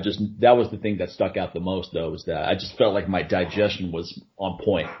with, but that was the thing that stuck out the most though, was that I just felt like my digestion was on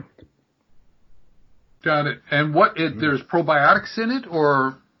point. Got it. And there's probiotics in it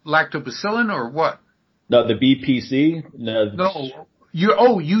or lactobacillin or what? No, the BPC? No.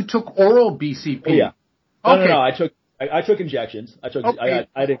 You took oral BCP. Oh, yeah. Okay. No, I took injections. I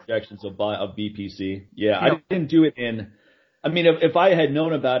had injections of BPC. Yeah, I didn't do it if I had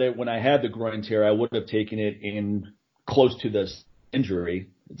known about it when I had the groin tear, I would have taken it in close to this injury.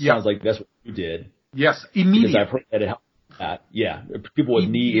 It sounds like that's what you did. Yes, immediately. Because I've heard that it helped that. Yeah, people with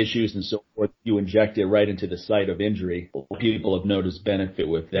knee issues and so forth, you inject it right into the site of injury. People have noticed benefit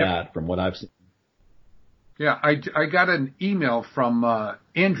with that from what I've seen. Yeah, I got an email from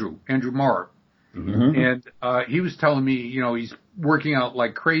Andrew Marr. Mm-hmm. And he was telling me, he's working out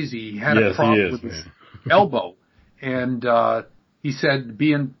like crazy. He had a problem with his elbow. And he said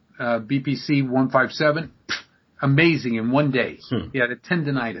BPC 157, amazing in 1 day. He had a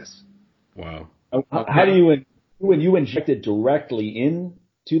tendinitis. Wow. Okay. How do you inject it directly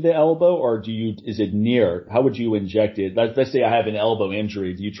into the elbow, or is it near? How would you inject it? Let's say I have an elbow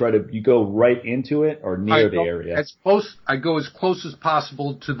injury. Do you go right into it or near the area? I go as close as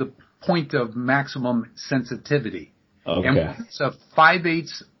possible to the point of maximum sensitivity. Okay. And it's a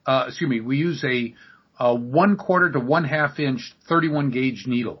 5/8, we use a 1/4 to 1/2 inch 31 gauge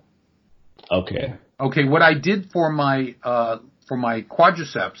needle. Okay. Okay. What I did for my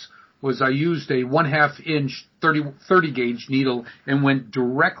quadriceps was I used a 1/2 inch 30 gauge needle and went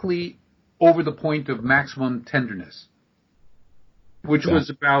directly over the point of maximum tenderness, which was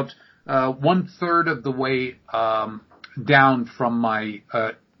about 1/3 of the way down from my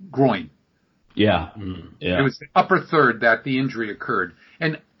groin. Yeah. Yeah. It was the upper third that the injury occurred.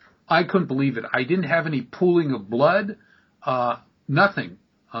 And I couldn't believe it. I didn't have any pooling of blood, nothing.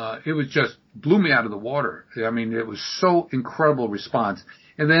 It was just blew me out of the water. I mean, it was so incredible response.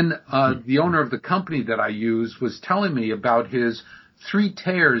 And then the owner of the company that I use was telling me about his 3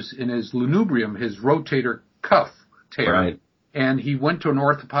 tears in his lunubrium, his rotator cuff tear. Right. And he went to an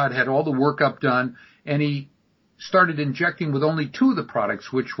orthopod, had all the workup done, and he started injecting with only 2 of the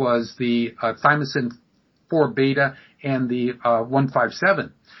products, which was the thymosin 4 beta and the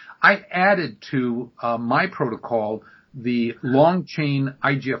 157. I added to my protocol the long chain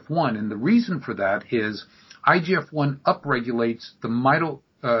IGF-1, and the reason for that is IGF-1 upregulates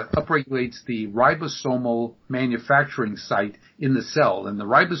the ribosomal manufacturing site in the cell, and the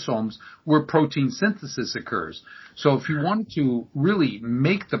ribosomes where protein synthesis occurs. So if you want to really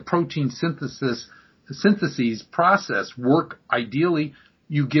make the protein synthesis process work ideally,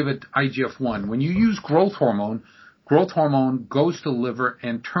 you give it IGF-1. When you use growth hormone goes to the liver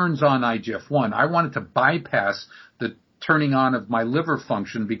and turns on IGF-1. I wanted to bypass the turning on of my liver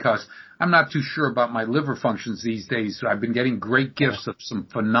function because I'm not too sure about my liver functions these days. So I've been getting great gifts of some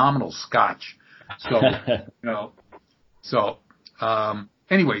phenomenal scotch. So,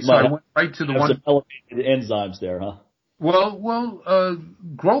 anyway, so I went right to the one. Some elevated enzymes there, huh? Well,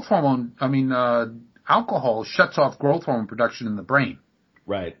 growth hormone, alcohol shuts off growth hormone production in the brain.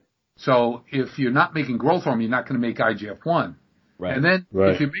 Right. So if you're not making growth hormone, you're not going to make IGF-1. Right. And then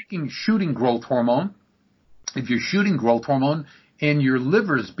if you're shooting growth hormone and your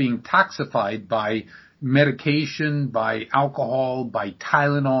liver is being toxified by medication, by alcohol, by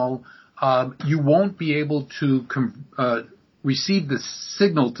Tylenol, you won't be able to receive the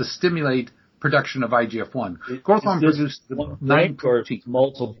signal to stimulate production of IGF-1. Growth hormone produces 9 proteins.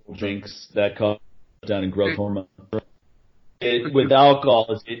 Multiple drinks that cause down in growth hormone. With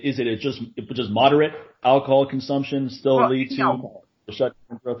alcohol, is it just moderate alcohol consumption still lead to shut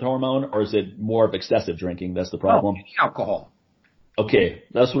down growth hormone, or is it more of excessive drinking? That's the problem. Any alcohol. Okay,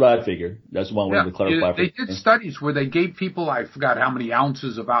 that's what I figured. That's what I wanted to clarify. They did studies where they gave people, I forgot how many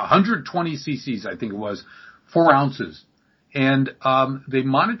ounces, about 120 cc's, I think it was, 4 ounces, and they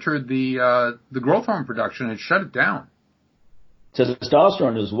monitored the growth hormone production and shut it down.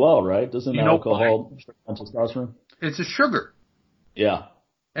 Testosterone as well, right? Doesn't alcohol shut down testosterone? It's a sugar. Yeah.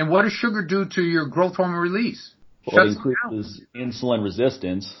 And what does sugar do to your growth hormone release? Well, it increases insulin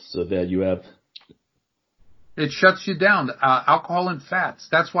resistance so that you have... It shuts you down. Alcohol and fats.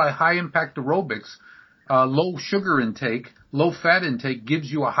 That's why high impact aerobics, low sugar intake, low fat intake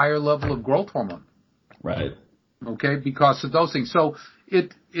gives you a higher level of growth hormone. Right. Okay, because of those things. So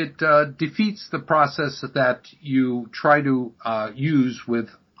it defeats the process that you try to use with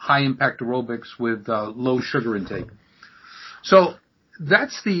high impact aerobics with low sugar intake. So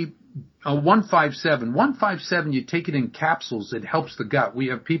that's the 157. 157, you take it in capsules. It helps the gut. We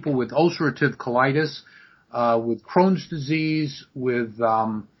have people with ulcerative colitis, with Crohn's disease, with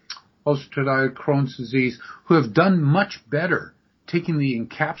ulcerative Crohn's disease, who have done much better taking the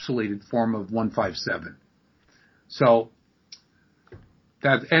encapsulated form of 157. So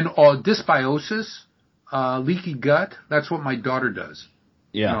that, and dysbiosis, leaky gut, that's what my daughter does.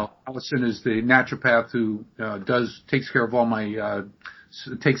 Yeah. Allison is the naturopath who takes care of all my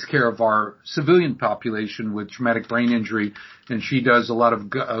takes care of our civilian population with traumatic brain injury, and she does a lot of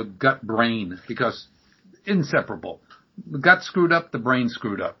gut brain because inseparable. The gut screwed up, the brain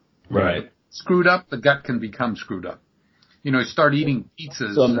screwed up. Right. Screwed up, the gut can become screwed up. Start eating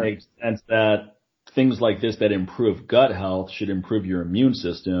pizzas. So it makes sense that things like this that improve gut health should improve your immune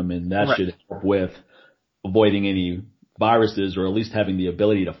system, and that should help with avoiding any viruses, or at least having the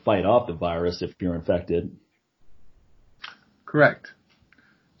ability to fight off the virus if you're infected. Correct.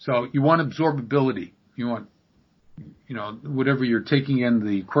 So you want absorbability. You want, whatever you're taking in,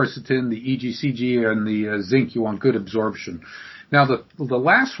 the quercetin, the EGCG, and the zinc, you want good absorption. Now, the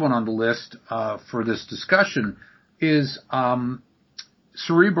last one on the list for this discussion is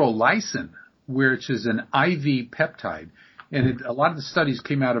cerebrolysin, which is an IV peptide. And a lot of the studies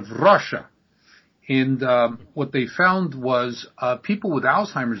came out of Russia. And what they found was people with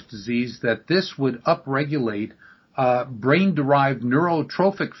Alzheimer's disease, that this would upregulate brain-derived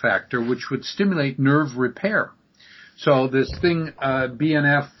neurotrophic factor, which would stimulate nerve repair. So this thing,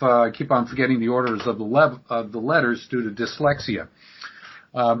 BNF, I keep on forgetting the orders of the letters due to dyslexia.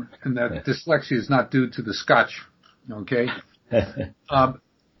 And that dyslexia is not due to the scotch, okay?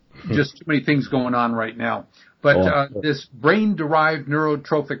 Just too many things going on right now. But this brain-derived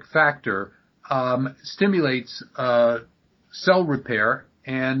neurotrophic factor stimulates cell repair,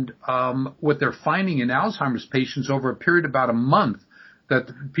 and what they're finding in Alzheimer's patients over a period of about a month, that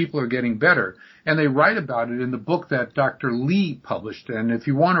people are getting better. And they write about it in the book that Dr. Lee published. And if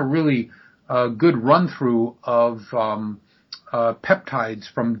you want a really good run-through of peptides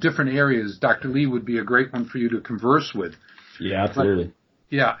from different areas, Dr. Lee would be a great one for you to converse with. Yeah, absolutely. But,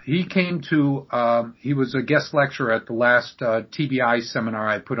 yeah, he came to, he was a guest lecturer at the last TBI seminar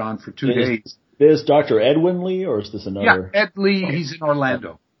I put on for 2 days. Is Dr. Edwin Lee, or is this another? Yeah, Ed Lee, he's in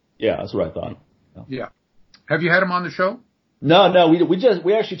Orlando. Yeah, that's what I thought. Yeah. Have you had him on the show? No,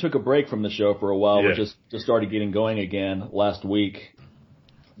 we actually took a break from the show for a while. Yeah. We just started getting going again last week.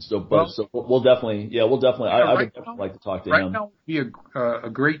 So we'll definitely, I would definitely like to talk to him. Right now would be a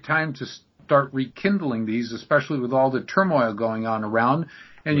great time to start rekindling these, especially with all the turmoil going on around.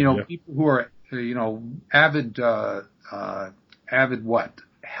 And, people who are, avid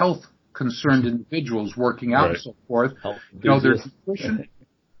health concerned individuals working out and so forth.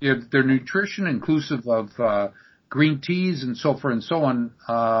 Their nutrition inclusive of, green teas and so forth and so on,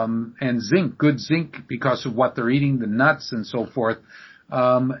 and zinc, good zinc because of what they're eating, the nuts and so forth.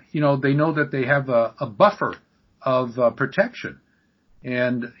 They know that they have a buffer of protection.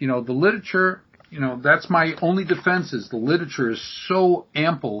 And, the literature, that's my only defense is the literature is so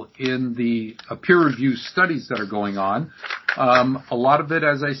ample in the peer-reviewed studies that are going on. A lot of it,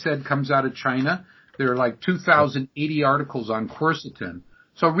 as I said, comes out of China. There are like 2,080 articles on quercetin.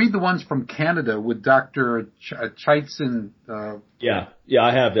 So read the ones from Canada with Dr. Chaitzen. Yeah,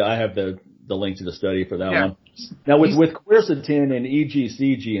 I have the link to the study for that one. Now with quercetin and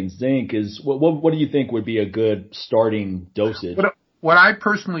EGCG and zinc, what do you think would be a good starting dosage? What I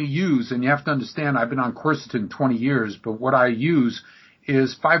personally use, and you have to understand, I've been on quercetin 20 years, but what I use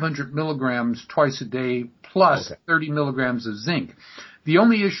is 500 milligrams twice a day plus 30 milligrams of zinc. The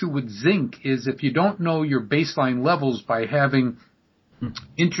only issue with zinc is if you don't know your baseline levels by having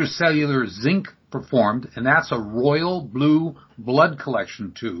intracellular zinc performed, and that's a royal blue blood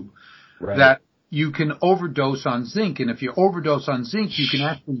collection tube, that you can overdose on zinc. And if you overdose on zinc, you can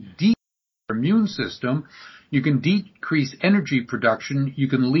actually decrease your immune system, you can decrease energy production, you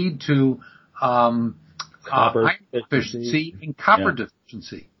can lead to iron deficiency and copper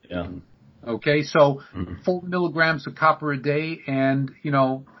deficiency. Yeah. Okay, so 4 milligrams of copper a day, and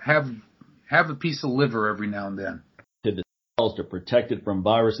have a piece of liver every now and then. To protect it from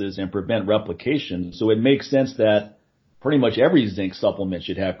viruses and prevent replication. So it makes sense that pretty much every zinc supplement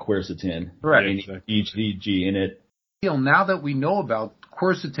should have quercetin and EGCG in it. Now that we know about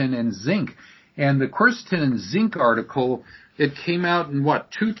quercetin and zinc, and the quercetin and zinc article, it came out in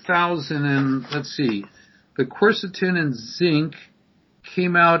 2000 and let's see, the quercetin and zinc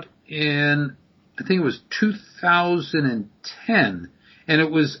came out in, I think it was 2010, and it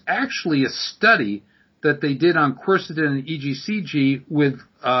was actually a study that they did on quercetin and EGCG with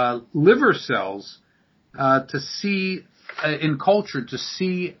liver cells to see in culture to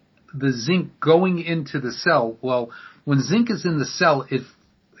see the zinc going into the cell. Well, when zinc is in the cell, it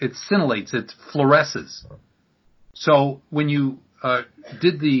scintillates, it fluoresces. So when you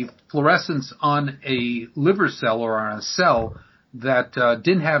did the fluorescence on a liver cell or on a cell that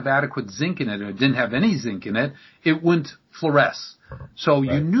didn't have adequate zinc in it or didn't have any zinc in it, it wouldn't fluoresce. So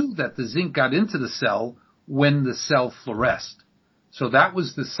you knew that the zinc got into the cell when the cell fluoresced. So that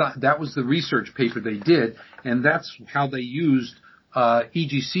was the research paper they did, and that's how they used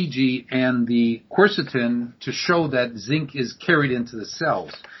EGCG and the quercetin to show that zinc is carried into the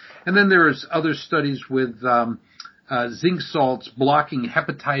cells. And then there's other studies with zinc salts blocking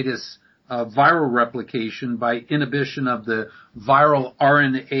hepatitis viral replication by inhibition of the viral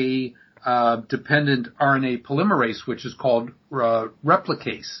RNA dependent RNA polymerase, which is called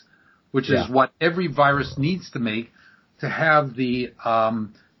replicase, which is what every virus needs to make to have the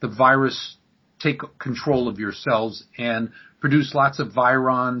virus take control of your cells and produce lots of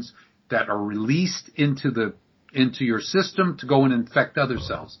virons that are released into your system to go and infect other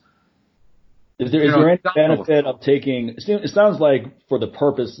cells. Is there any benefit of taking, it sounds like for the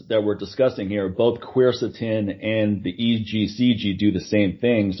purpose that we're discussing here, both quercetin and the EGCG do the same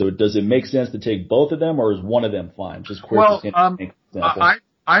thing. So does it make sense to take both of them, or is one of them fine? Just quercetin.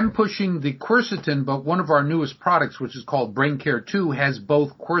 I'm pushing the quercetin, but one of our newest products, which is called Brain Care 2, has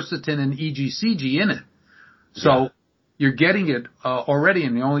both quercetin and EGCG in it. So you're getting it already,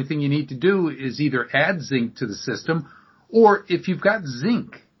 and the only thing you need to do is either add zinc to the system, or if you've got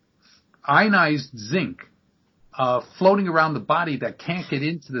zinc, ionized zinc, floating around the body that can't get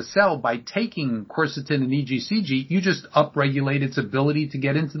into the cell, by taking quercetin and EGCG, you just upregulate its ability to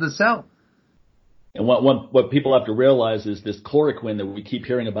get into the cell. And what people have to realize is this chloroquine that we keep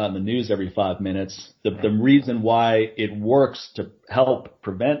hearing about in the news every 5 minutes, the reason why it works to help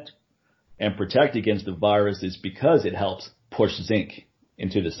prevent and protect against the virus is because it helps push zinc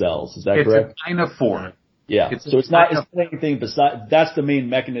into the cells. Is that correct? It's a kinetophore. Yeah. It's not anything besides, that's the main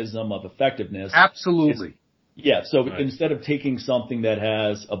mechanism of effectiveness. Absolutely. So instead of taking something that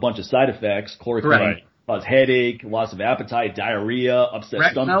has a bunch of side effects, chloroquine cause headache, loss of appetite, diarrhea,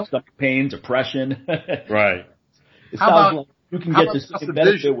 upset stomach pain, depression. Right. It sounds like you can get this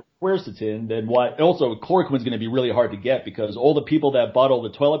benefit with quercetin, then why? Also, chloroquine is going to be really hard to get because all the people that bought all the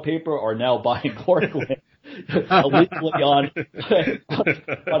toilet paper are now buying chloroquine. Illegally on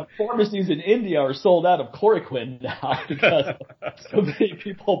pharmacies in India are sold out of chloroquine now because so many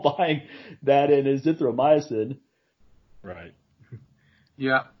people buying that in azithromycin. Right.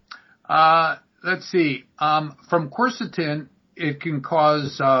 Yeah. Let's see. From quercetin, it can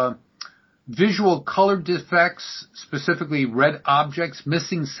cause visual color defects, specifically red objects,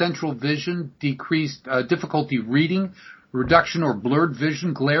 missing central vision, decreased difficulty reading, reduction or blurred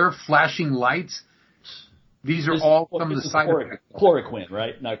vision, glare, flashing lights. These are all some of the side effects. Chloroquine,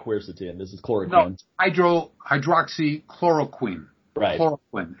 right? Not quercetin. This is chloroquine. No, hydroxychloroquine. Right.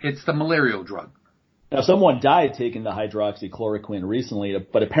 Chloroquine. It's the malarial drug. Now, someone died taking the hydroxychloroquine recently,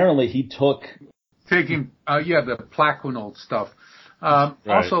 but apparently he took... the Plaquenil stuff.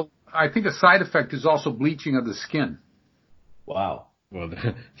 Also, I think a side effect is also bleaching of the skin. Wow. Well,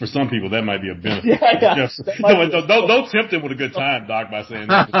 for some people, that might be a benefit. Don't tempt them with a good time, Doc, by saying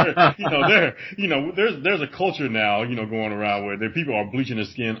that. There's a culture now, going around where people are bleaching their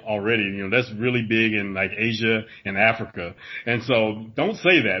skin already. That's really big in like Asia and Africa. And so don't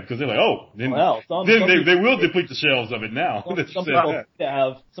say that because they're like, they will deplete the shelves of it now.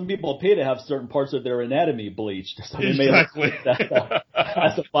 Some people pay to have certain parts of their anatomy bleached. So exactly.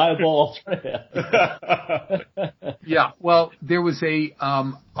 That's a viable alternative. Yeah. Well, there was a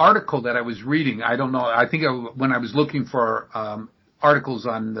article that I was reading. I don't know. I think when I was looking for articles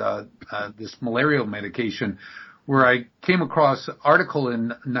on this malarial medication, where I came across an article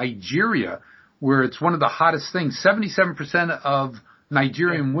in Nigeria where it's one of the hottest things. 77% of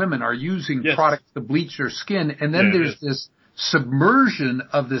Nigerian women are using products to bleach their skin, and then there's this submersion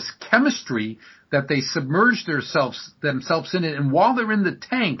of this chemistry that they submerge themselves in it, and while they're in the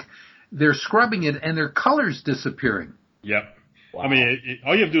tank, they're scrubbing it, and their color's disappearing. Yep. Wow. I mean,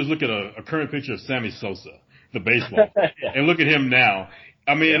 all you have to do is look at a current picture of Sammy Sosa, the baseball, and look at him now.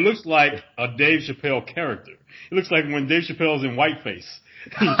 I mean, it looks like a Dave Chappelle character. It looks like when Dave Chappelle's in whiteface.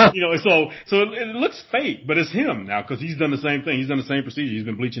 So it looks fake, but it's him now because he's done the same thing. He's done the same procedure. He's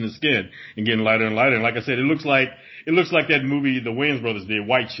been bleaching his skin and getting lighter and lighter. And like I said, it looks like that movie the Wayans brothers did,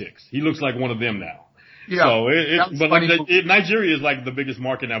 White Chicks. He looks like one of them now. Yeah. So Nigeria is like the biggest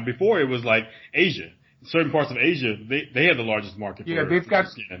market now. Before it was like Asia. Certain parts of Asia, they have the largest market. Yeah, they've got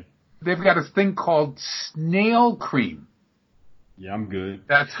a thing called snail cream. Yeah, I'm good.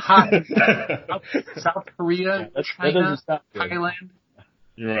 That's hot. South Korea, China, Thailand.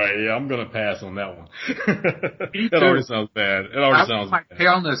 You're right. Yeah, I'm gonna pass on that one. That already sounds bad. My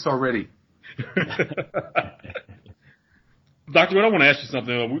paleness already. Doctor, I want to ask you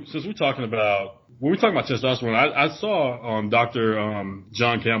something. Since we're talking about testosterone, I saw Dr.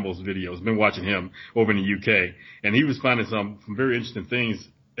 John Campbell's videos. Been watching him over in the UK, and he was finding some very interesting things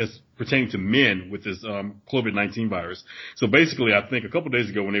as pertaining to men with this COVID-19 virus. So basically, I think a couple of days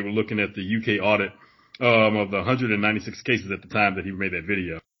ago when they were looking at the UK audit of the 196 cases at the time that he made that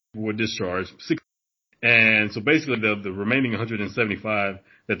video were discharged, and so basically the remaining 175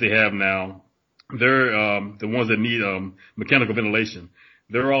 that they have now, they're the ones that need mechanical ventilation.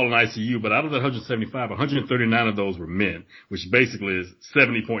 They're all in ICU, but out of the 175, 139 of those were men, which basically is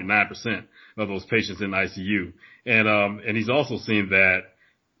 70.9% of those patients in ICU. And he's also seen that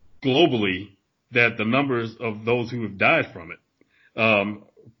globally that the numbers of those who have died from it,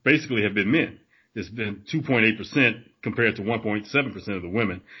 basically have been men. It's been 2.8% compared to 1.7% of the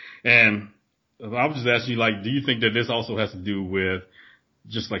women. And I was just asking you, do you think that this also has to do with,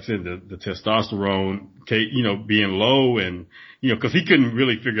 just like I said, the testosterone, being low and, cause he couldn't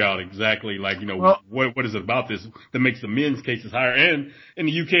really figure out exactly, what is it about this that makes the men's cases higher. And in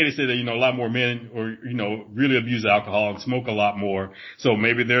the UK, they say that, a lot more men really abuse alcohol and smoke a lot more. So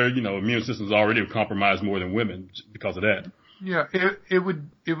maybe their, immune system's already compromised more than women because of that. Yeah. It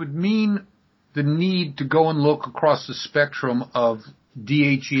would mean the need to go and look across the spectrum of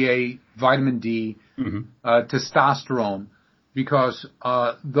DHEA, vitamin D, testosterone, because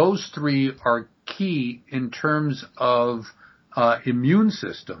those three are key in terms of immune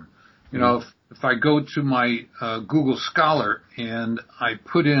system. if I go to my Google Scholar and I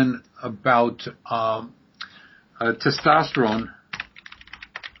put in about testosterone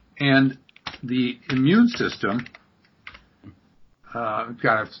and the immune system, I've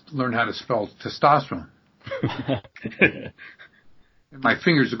got to learn how to spell testosterone. My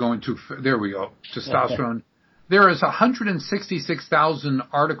fingers are going too there we go. Testosterone. There is 166,000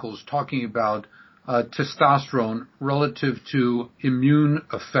 articles talking about testosterone relative to immune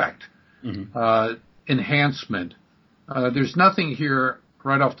effect, enhancement. There's nothing here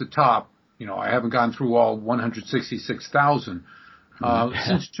right off the top. I haven't gone through all 166,000.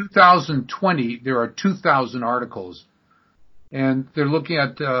 Since 2020, there are 2,000 articles, and they're looking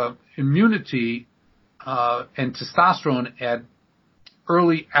at immunity and testosterone at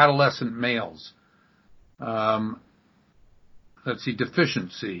early adolescent males. Let's see,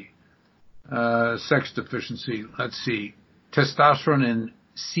 deficiency, sex deficiency. Let's see, testosterone in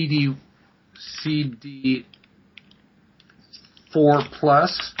CD4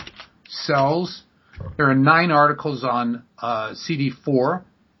 plus cells. There are 9 articles on CD4.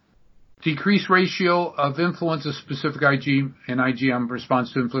 Decreased ratio of influenza-specific Ig and IgM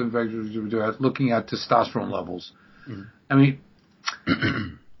response to influenza vectors, looking at testosterone levels. I mean,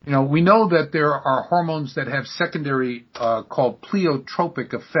 we know that there are hormones that have secondary called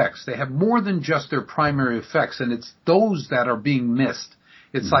pleiotropic effects. They have more than just their primary effects, and it's those that are being missed.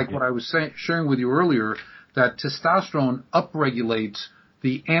 It's like what I was sharing with you earlier, that testosterone upregulates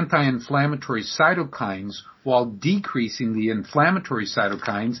the anti-inflammatory cytokines while decreasing the inflammatory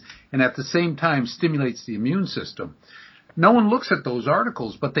cytokines, and at the same time stimulates the immune system. No one looks at those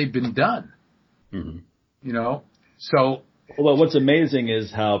articles, but they've been done. So. Well, what's amazing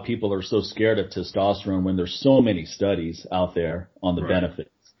is how people are so scared of testosterone when there's so many studies out there on the benefits.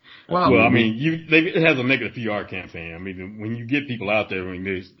 Well, I mean, it has a negative PR campaign. I mean, when you get people out there, when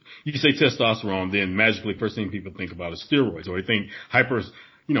you say testosterone, then magically first thing people think about is steroids, or they think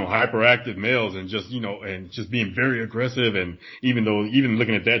hyperactive males and just being very aggressive. And even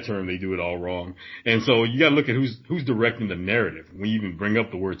looking at that term, they do it all wrong. And so you got to look at who's directing the narrative when you even bring up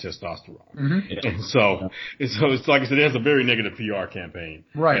the word testosterone. And so it's like I said, it has a very negative PR campaign.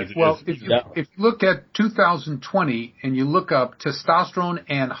 Right. Well, if you look at 2020 and you look up testosterone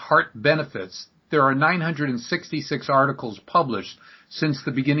and heart benefits, there are 966 articles published since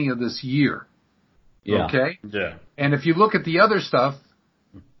the beginning of this year. Yeah. Okay? Yeah. And if you look at the other stuff,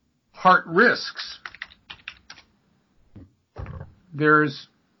 heart risks, there's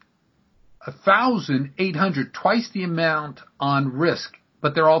 1,800, twice the amount on risk,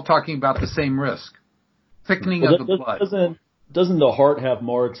 but they're all talking about the same risk. Thickening of the blood. Doesn't the heart have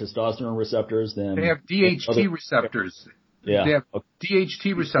more testosterone receptors than... They have DHT receptors. Yeah. They have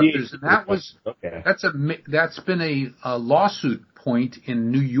DHT receptors, and that's been a lawsuit point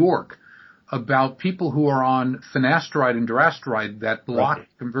in New York about people who are on finasteride and durasteride that block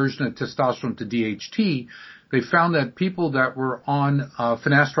conversion of testosterone to DHT. They found that people that were on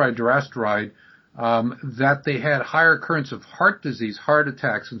finasteride, durasteride, that they had higher occurrence of heart disease, heart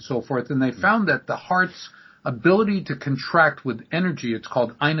attacks, and so forth. And they found that the heart's ability to contract with energy, it's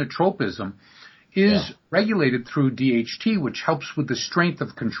called inotropism, is regulated through DHT, which helps with the strength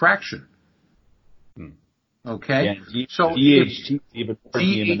of contraction. Okay, so DHT,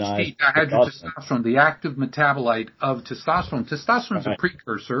 dihydrotestosterone, the active metabolite of testosterone. Testosterone is a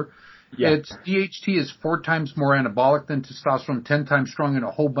precursor. DHT is 4 times more anabolic than testosterone, 10 times stronger in a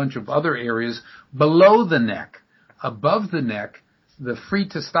whole bunch of other areas below the neck. Above the neck, the free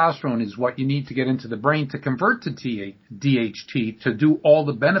testosterone is what you need to get into the brain to convert to DHT to do all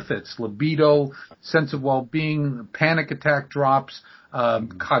the benefits: libido, sense of well-being, panic attack drops,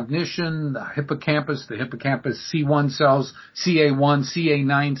 cognition, the hippocampus C1 cells, CA1,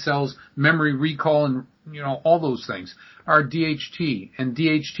 CA9 cells, memory recall, and all those things are DHT. And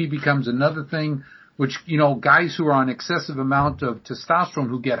DHT becomes another thing which, guys who are on excessive amount of testosterone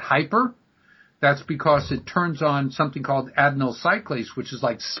who get hyper, that's because it turns on something called adenyl cyclase, which is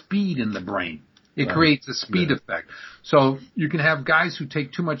like speed in the brain. It creates a speed effect. So you can have guys who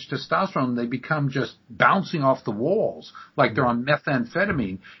take too much testosterone, they become just bouncing off the walls like they're on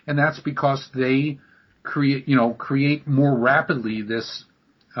methamphetamine, and that's because they create more rapidly this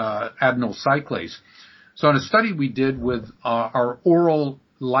adenyl cyclase. So in a study we did with our oral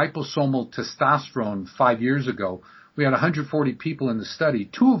liposomal testosterone 5 years ago, we had 140 people in the study.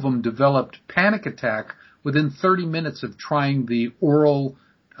 2 of them developed panic attack within 30 minutes of trying the oral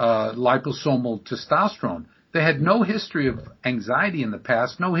liposomal testosterone. They had no history of anxiety in the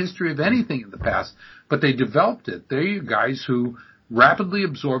past, no history of anything in the past, but they developed it. They're guys who rapidly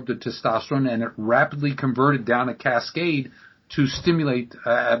absorbed the testosterone and it rapidly converted down a cascade to stimulate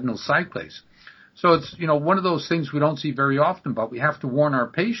adenyl cyclase. So it's, one of those things we don't see very often, but we have to warn our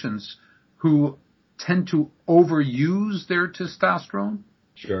patients who tend to overuse their testosterone.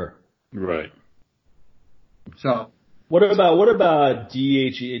 Sure. Right. So what about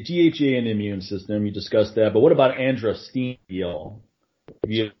DHEA? DHEA in the immune system, you discussed that, but what about androstenediol?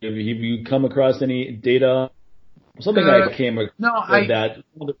 Have you come across any data? Something I came across that.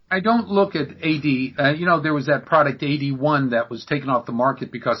 I don't look at AD. There was that product AD1 that was taken off the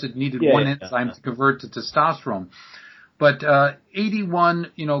market because it needed one enzyme to convert to testosterone. But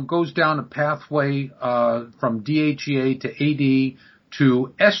AD1, goes down a pathway from DHEA to AD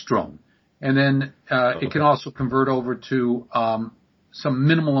to estrone, and then it can also convert over to some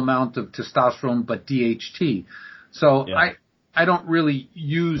minimal amount of testosterone, but DHT. So I don't really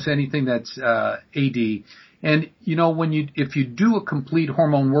use anything that's AD. And if you do a complete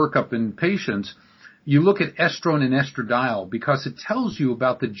hormone workup in patients, you look at estrone and estradiol because it tells you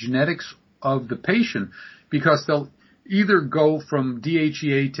about the genetics of the patient, because they'll either go from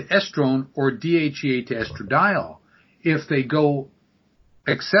DHEA to estrone or DHEA to estradiol. If they go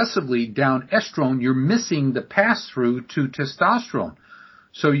excessively down estrone, you're missing the pass-through to testosterone.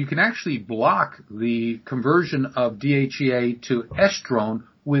 So you can actually block the conversion of DHEA to estrone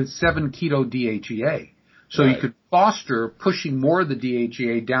with 7-keto-DHEA. So you could foster pushing more of the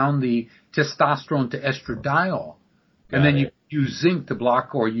DHEA down the testosterone to estradiol. And then you use zinc to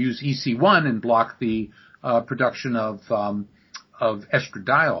block, or use EC1 and block the production of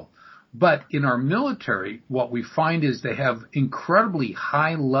estradiol. But in our military, what we find is they have incredibly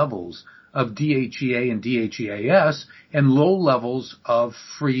high levels of DHEA and DHEAS and low levels of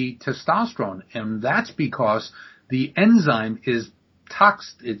free testosterone. And that's because the enzyme is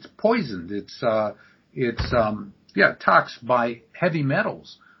toxic, it's poisoned, it's toxed by heavy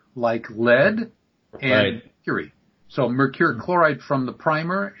metals like lead and mercury. So mercury chloride from the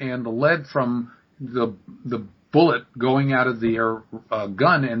primer and the lead from the bullet going out of the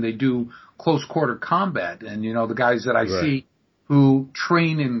gun, and they do close quarter combat. And the guys that I see who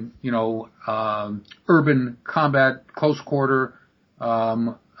train in urban combat, close quarter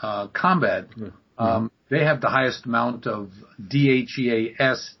combat, they have the highest amount of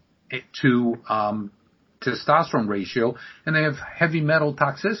DHEAS to testosterone ratio, and they have heavy metal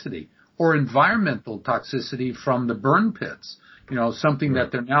toxicity or environmental toxicity from the burn pits. Something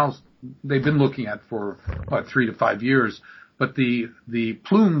that they've been looking at for 3 to 5 years. But the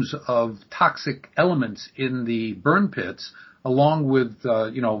plumes of toxic elements in the burn pits, along with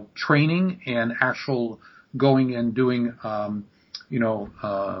training and actual going and doing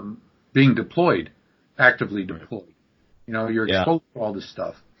being deployed, actively deployed. You're exposed to all this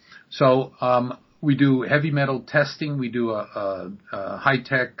stuff. So we do heavy metal testing. We do a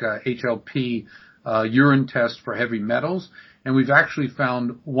high-tech HLP urine test for heavy metals. And we've actually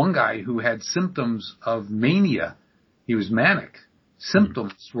found one guy who had symptoms of mania. He was manic.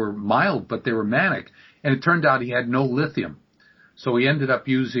 Symptoms were mild, but they were manic. And it turned out he had no lithium. So he ended up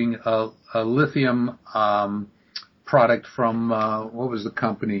using a lithium product from, what was the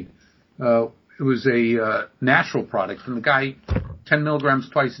company? It was a natural product. And the guy, 10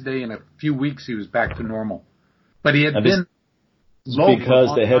 milligrams twice a day, in a few weeks he was back to normal. But he had been low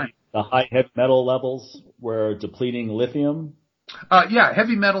because the high heavy metal levels were depleting lithium?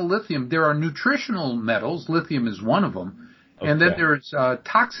 Heavy metal lithium. There are nutritional metals. Lithium is one of them. Okay. And then there's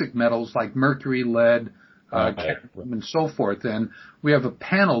toxic metals like mercury, lead, cadmium, and so forth. And we have a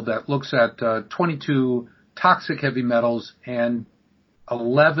panel that looks at 22 toxic heavy metals and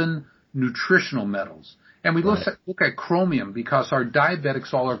 11 nutritional metals. And we look at chromium because our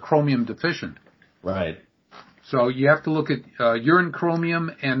diabetics all are chromium deficient. Right. So you have to look at urine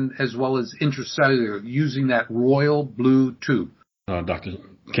chromium and as well as intracellular using that royal blue tube. Dr.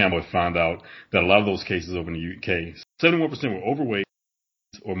 Campbell found out that a lot of those cases over in the UK, 71% were overweight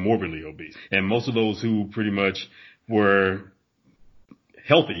or morbidly obese. And most of those who pretty much were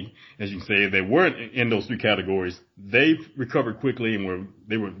healthy, as you can say, they weren't in those three categories, they recovered quickly and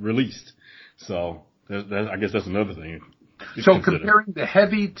they were released. So I guess that's another thing. So comparing the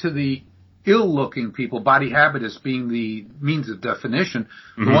heavy to the ill-looking people, body habitus being the means of definition,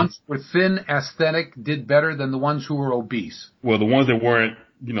 the ones who were thin, aesthetic, did better than the ones who were obese. Well, the ones that weren't,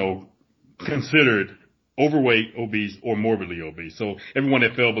 considered overweight, obese, or morbidly obese. So everyone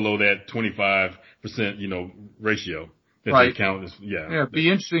that fell below that 25%, ratio. That they count as, it'd be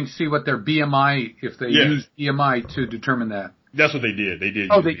interesting to see what their BMI, if they used BMI to determine that. That's what they did. They did.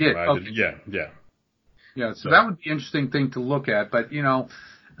 Oh, they did. Okay. Yeah. So that would be an interesting thing to look at. But,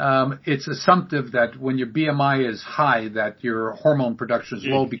 it's assumptive that when your BMI is high, that your hormone production is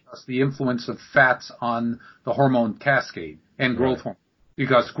low because the influence of fats on the hormone cascade and growth hormone.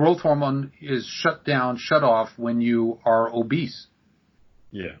 because growth hormone is shut off when you are obese.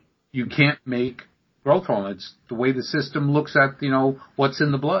 Yeah. You can't make growth hormone. It's the way the system looks at, what's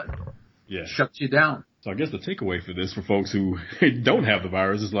in the blood. Yeah. Shuts you down. So I guess the takeaway for this for folks who don't have the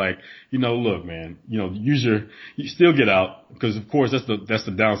virus is like, look, man, you still get out, because of course that's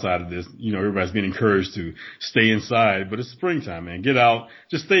the downside of this. Everybody's being encouraged to stay inside, but it's springtime, man. Get out,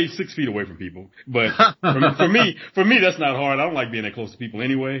 just stay 6 feet away from people. But for me, that's not hard. I don't like being that close to people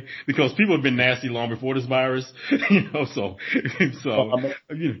anyway, because people have been nasty long before this virus, so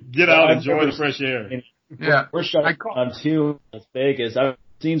get out, enjoy the fresh air. Yeah. We're shut down too in Las Vegas. I've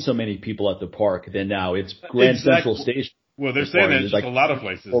seen so many people at the park than now. It's Grand Central Station. Well, they're saying that just a lot of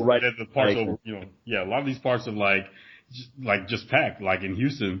places. Well, right. The parks a lot of these parks are just packed. Like in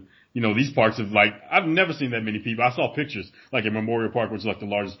Houston, these parks have I've never seen that many people. I saw pictures like in Memorial Park, which is the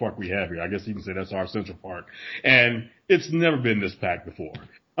largest park we have here. I guess you can say that's our Central Park. And it's never been this packed before.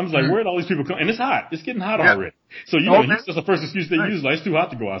 I'm just like, where did all these people come? And it's hot. It's getting hot already. So, that's the first excuse they use. It's too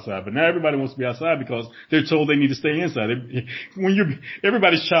hot to go outside. But now everybody wants to be outside because they're told they need to stay inside.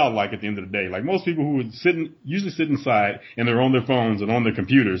 Everybody's childlike at the end of the day. Like most people who would usually sit inside and they're on their phones and on their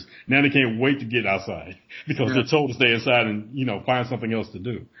computers, now they can't wait to get outside because they're told to stay inside and, find something else to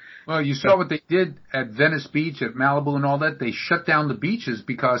do. Well, you saw what they did at Venice Beach, at Malibu and all that. They shut down the beaches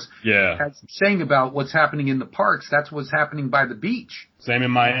because, as saying about what's happening in the parks, that's what's happening by the beach. Same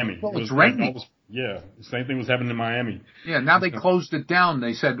in Miami. Well, it's raining. The same thing was happening in Miami. Yeah, now they closed it down.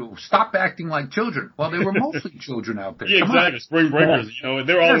 They said, stop acting like children. Well, they were mostly children out there. Yeah, exactly. Spring breakers,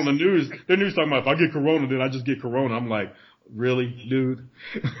 they're all on the news. Their news talking about, if I get corona, then I just get corona. I'm like, really, dude?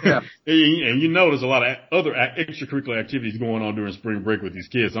 Yeah. And there's a lot of other extracurricular activities going on during spring break with these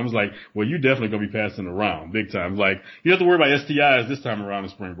kids. So I was like, well, you're definitely going to be passing around big time. Like, you have to worry about STIs this time around in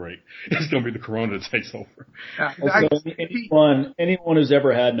spring break. It's going to be the corona that takes over. Anyone who's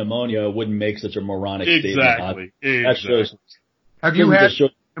ever had pneumonia wouldn't make such a moronic statement. Exactly. That shows. Have you had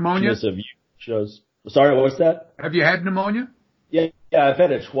pneumonia? Sorry, what's that? Have you had pneumonia? Yeah, I've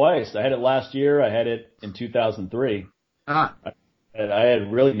had it twice. I had it last year. I had it in 2003. I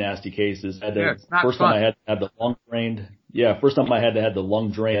had really nasty cases. First time I had to have the lung drained. Yeah, first time I had to have the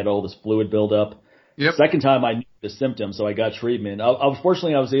lung drained, had all this fluid buildup. Yep. Second time I knew the symptoms, so I got treatment.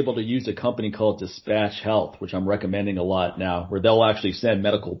 Fortunately, I was able to use a company called Dispatch Health, which I'm recommending a lot now, where they'll actually send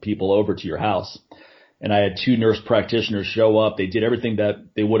medical people over to your house. And I had 2 nurse practitioners show up. They did everything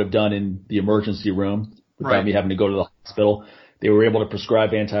that they would have done in the emergency room without me having to go to the hospital. They were able to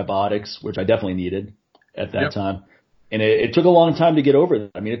prescribe antibiotics, which I definitely needed at that time. And it took a long time to get over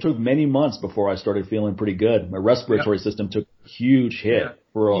that. I mean, it took many months before I started feeling pretty good. My respiratory system took a huge hit.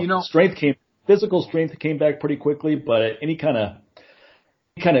 Physical strength came back pretty quickly, but any kind of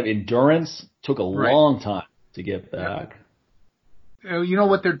endurance took a long time to get back.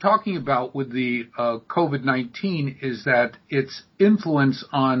 What they're talking about with the COVID-19 is that its influence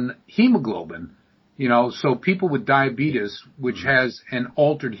on hemoglobin. So people with diabetes, which has an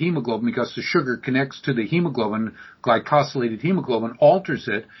altered hemoglobin because the sugar connects to the hemoglobin, glycosylated hemoglobin alters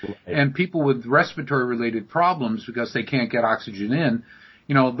it, and people with respiratory related problems because they can't get oxygen in,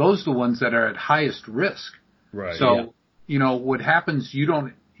 those are the ones that are at highest risk. Right. So, what happens, you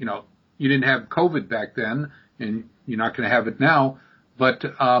didn't have COVID back then and you're not going to have it now, but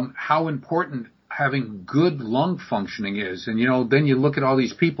how important having good lung functioning is. And, then you look at all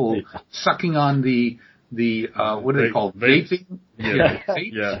these people sucking on the what are they called? Vaping?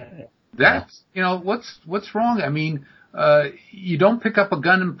 Yeah. That's, what's wrong? I mean, you don't pick up a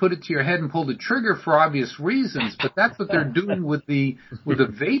gun and put it to your head and pull the trigger for obvious reasons, but that's what they're doing with the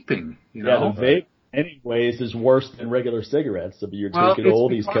vaping, Yeah, the vape, anyways, is worse than regular cigarettes. So you're taking all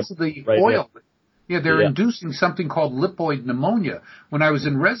these because of the oil. Now. Yeah, they're inducing something called lipoid pneumonia. When I was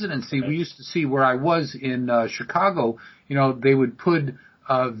in residency, we used to see where I was in Chicago, they would put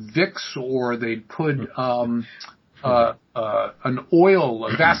Vicks or they'd put an oil,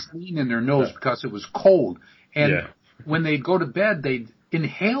 a Vaseline in their nose because it was cold. And when they'd go to bed, they'd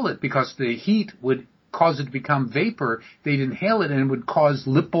inhale it because the heat would cause it to become vapor. They'd inhale it and it would cause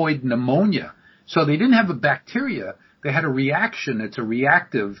lipoid pneumonia. So they didn't have a bacteria. They had a reaction. It's a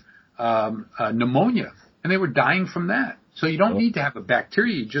reactive pneumonia, and they were dying from that. So you don't need to have a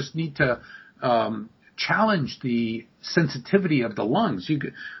bacteria. You just need to challenge the sensitivity of the lungs.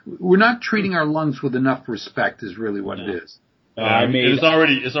 We're not treating our lungs with enough respect is really what it is. It's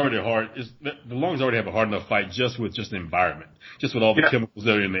already hard. The lungs already have a hard enough fight just with the environment, just with all the chemicals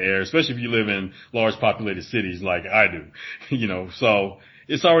that are in the air, especially if you live in large populated cities like I do, so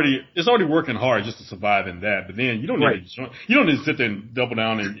it's already working hard just to survive in that. But then you don't need to sit there and double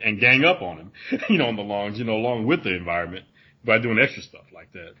down and gang up on them, on the lungs, along with the environment. by doing extra stuff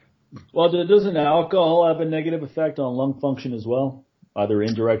like that. Well, doesn't alcohol have a negative effect on lung function as well, either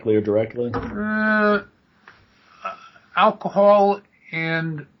indirectly or directly? Alcohol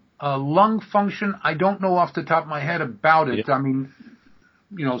and lung function, I don't know off the top of my head about it. Yeah. I mean,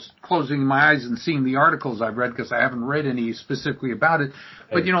 closing my eyes and seeing the articles I've read, because I haven't read any specifically about it.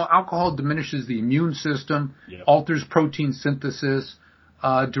 But, alcohol diminishes the immune system, alters protein synthesis.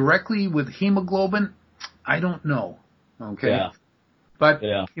 Directly with hemoglobin, I don't know. Okay. Yeah. But,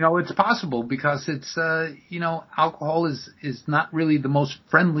 it's possible because it's, alcohol is not really the most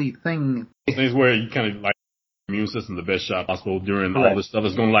friendly thing. Things where you kind of like immune system the best shot possible during all this stuff.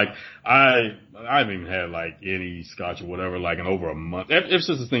 It's going like, I haven't even had like any scotch or whatever, like in over a month. Ever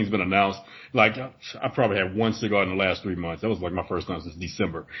since this thing's been announced, like I probably had one cigar in the last 3 months. That was like my first time since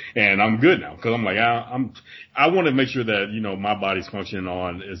December. And I'm good now because I'm like, I want to make sure that, my body's functioning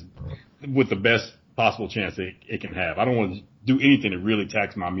on is with the best possible chance it can have. I don't want to do anything to really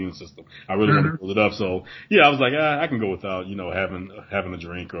tax my immune system. I really want to build it up. So I was like, I can go without, having a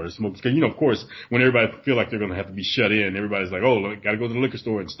drink or a smoke. Because, of course, when everybody feel like they're going to have to be shut in, everybody's like, oh, got to go to the liquor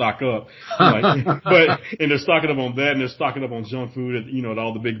store and stock up. And they're stocking up on that and they're stocking up on junk food at, at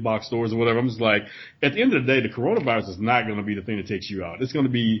all the big box stores or whatever. I'm just like, at the end of the day, the coronavirus is not going to be the thing that takes you out. It's going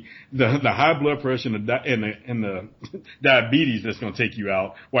to be the high blood pressure and the diabetes that's going to take you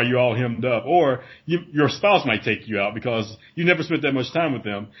out while you're all hemmed up. Or your spouse might take you out because you never spent that much time with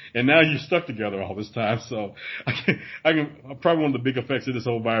them, and now you're stuck together all this time. So probably one of the big effects of this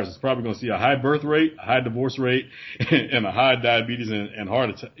whole virus is probably going to see a high birth rate, a high divorce rate, and a high diabetes and heart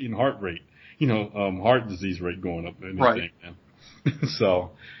rate, heart disease rate going up. Right.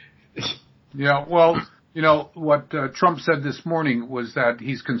 So. Yeah, well, what Trump said this morning was that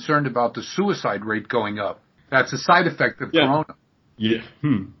he's concerned about the suicide rate going up. That's a side effect of corona. Yeah.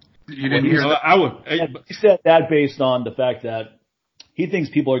 You didn't hear that? He said that based on the fact that he thinks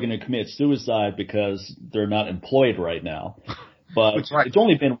people are going to commit suicide because they're not employed right now. But it's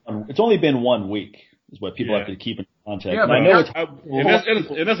only been 1 week is what people have to keep in contact. Yeah, I know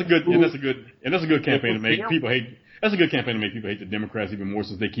that's a good campaign to make people hate. That's a good campaign to make people hate the Democrats even more,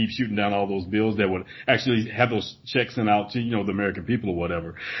 since they keep shooting down all those bills that would actually have those checks sent out to, the American people or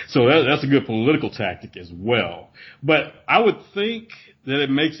whatever. So that's a good political tactic as well. But I would think that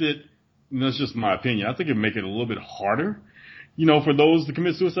it makes it, that's just my opinion, I think it would make it a little bit harder, for those to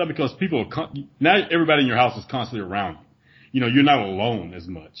commit suicide, because people now everybody in your house is constantly around you. You're not alone as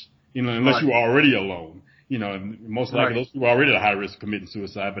much, unless you're already alone. And most likely those people are already at high risk of committing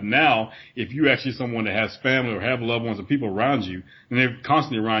suicide. But now, if you're actually someone that has family or have loved ones and people around you, and they're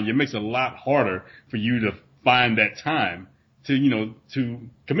constantly around you, it makes it a lot harder for you to find that time to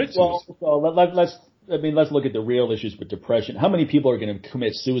commit suicide. Well, let's look at the real issues with depression. How many people are going to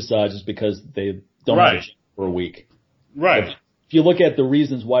commit suicide just because they don't have a job for a week? Right. If you look at the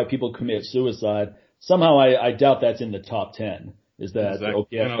reasons why people commit suicide, somehow I doubt that's in the top 10. Is that,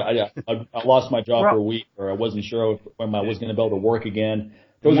 I lost my job for a week, or I wasn't sure when I was going to be able to work again.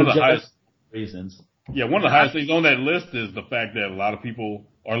 Those are just reasons. Yeah, one of the highest things on that list is the fact that a lot of people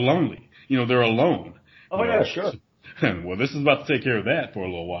are lonely. They're alone. Oh, yeah, sure. Well, this is about to take care of that for a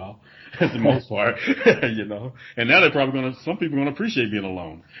little while, at the most part, And now they're probably some people are going to appreciate being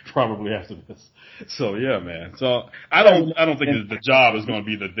alone, probably after this. So, yeah, man. So, I don't think that the job is going to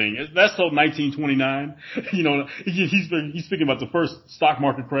be the thing. That's so 1929. He's speaking about the first stock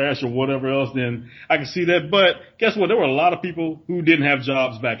market crash or whatever else, then I can see that. But guess what? There were a lot of people who didn't have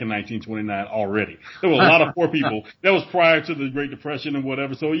jobs back in 1929 already. There were a lot of poor people. That was prior to the Great Depression and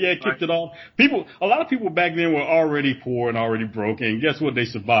whatever. So, yeah, it kicked it off. A lot of people back then were already poor and already broke, and guess what? They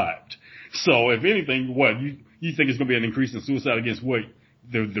survived. So, if anything, you think it's going to be an increase in suicide against what?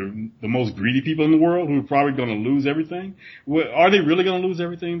 The most greedy people in the world who are probably going to lose everything? Are they really going to lose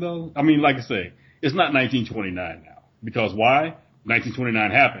everything, though? I mean, like I say, it's not 1929 now. Because why?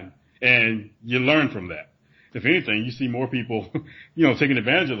 1929 happened, and you learn from that. If anything, you see more people, taking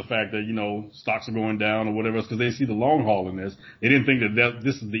advantage of the fact that, stocks are going down or whatever else, because they see the long haul in this. They didn't think that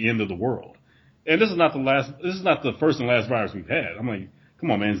this is the end of the world. And this is not the first and last virus we've had. I'm like,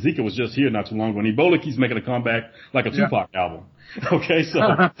 come on, man. Zika was just here not too long ago. And Ebola keeps making a comeback like a Tupac album. Okay, so.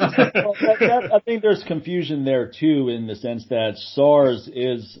 I think there's confusion there, too, in the sense that SARS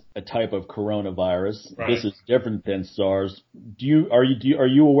is a type of coronavirus. Right. This is different than SARS. Are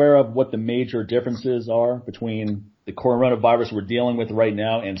you aware of what the major differences are between the coronavirus we're dealing with right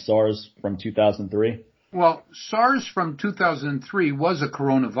now and SARS from 2003? Well, SARS from 2003 was a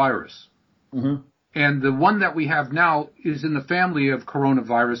coronavirus. Mm-hmm. And the one that we have now is in the family of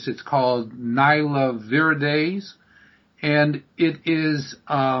coronavirus. It's called Nylaviridae. And it is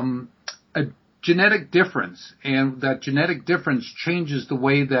a genetic difference, and that genetic difference changes the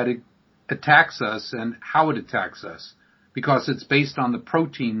way that it attacks us and how it attacks us, because it's based on the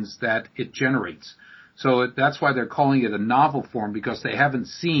proteins that it generates. So that's why they're calling it a novel form, because they haven't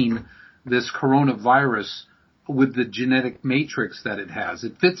seen this coronavirus with the genetic matrix that it has.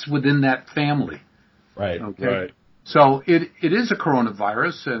 It fits within that family. Right. Okay. Right. So it is a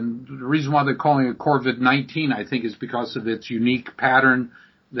coronavirus, and the reason why they're calling it COVID-19, I think, is because of its unique pattern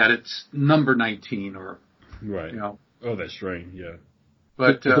that it's number 19, or Right. You know. Oh, that strain. Yeah.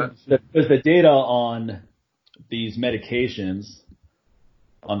 But the data on these medications,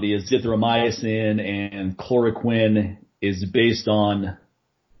 on the azithromycin and chloroquine, is based on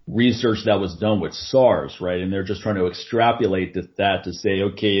research that was done with SARS, right? And they're just trying to extrapolate that to say,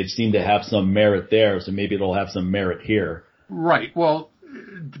 okay, it seemed to have some merit there, so maybe it'll have some merit here. Right. Well,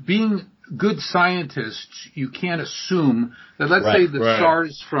 being good scientists, you can't assume that, let's say that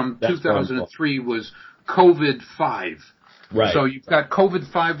SARS from 2003 was COVID-5. Right. So you've got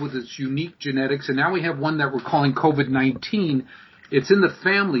COVID-5 with its unique genetics, and now we have one that we're calling COVID-19. It's in the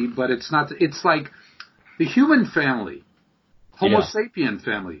family, but it's not. It's like the human family, Homo sapien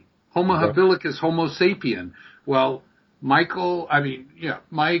family, Homo habilis, Homo sapien. Well, Mike,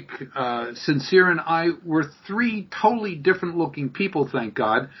 Sincere, and I were three totally different looking people, thank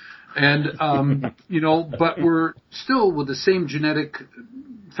God. And, but we're still with the same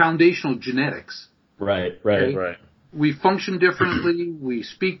foundational genetics. Right. We function differently, we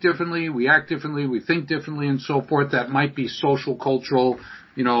speak differently, we act differently, we think differently, and so forth. That might be social, cultural,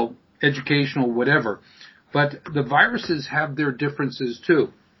 educational, whatever. But the viruses have their differences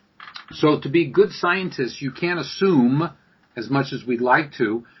too. So to be good scientists, you can't assume, as much as we'd like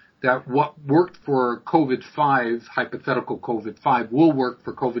to, that what worked for COVID-5, hypothetical COVID-5, will work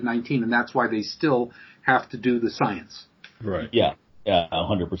for COVID-19, and that's why they still have to do the science. Right. Yeah,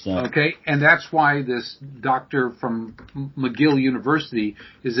 100%. Okay, and that's why this doctor from McGill University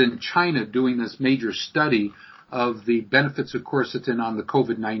is in China doing this major study of the benefits of quercetin on the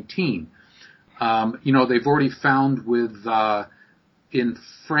COVID-19. They've already found in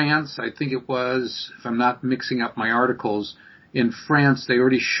France, I think it was, if I'm not mixing up my articles, in France, they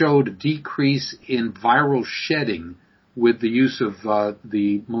already showed a decrease in viral shedding with the use of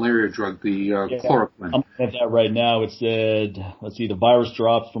the malaria drug, the chloroquine. I'm looking at that right now. It said, the virus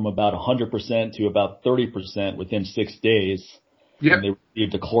dropped from about 100% to about 30% within 6 days. Yep. And they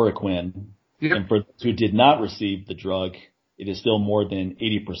received the chloroquine. Yep. And for those who did not receive the drug, it is still more than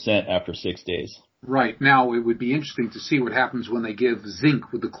 80% after 6 days. Right. Now, it would be interesting to see what happens when they give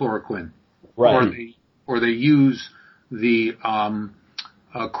zinc with the chloroquine. Right. Or they use the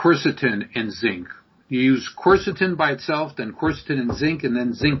quercetin and zinc. You use quercetin by itself, then quercetin and zinc, and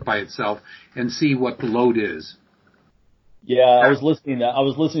then zinc by itself, and see what the load is. Yeah, I was listening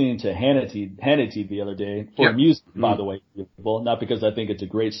to Hannity the other day for amusement, by the way, people, not because I think it's a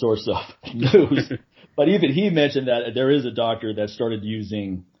great source of news, but even he mentioned that there is a doctor that started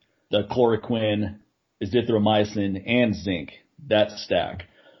using the chloroquine, azithromycin, and zinc, that stack.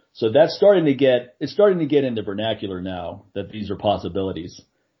 So that's starting to get in the vernacular now that these are possibilities.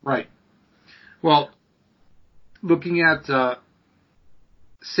 Right. Well, looking at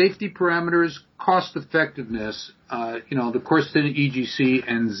safety parameters, cost effectiveness, the quercetin, EGC,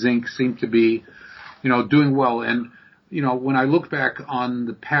 and zinc seem to be, doing well. And, when I look back on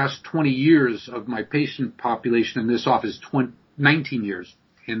the past 20 years of my patient population in this office, 19 years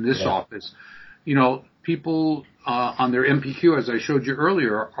in this office, people on their MPQ, as I showed you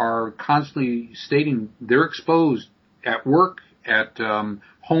earlier, are constantly stating they're exposed at work, at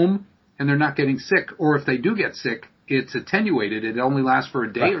home, and they're not getting sick. Or if they do get sick, it's attenuated. It only lasts for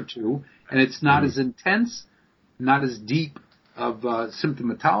a day or two, and it's not as intense, not as deep of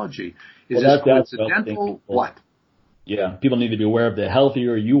symptomatology. Is this coincidental? What? Yeah, people need to be aware of the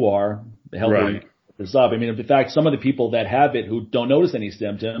healthier you are, the healthier it's up. I mean, in fact, some of the people that have it who don't notice any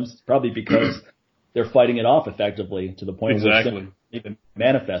symptoms, probably because they're fighting it off effectively to the point where it's even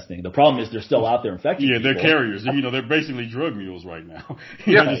manifesting. The problem is they're still out there infecting people. They're carriers. They're basically drug mules right now.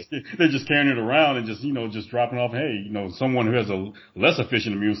 They're just carrying it around and just dropping off. Hey, someone who has a less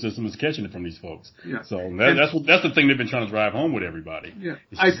efficient immune system is catching it from these folks. Yeah. So that's the thing they've been trying to drive home with everybody. Yeah.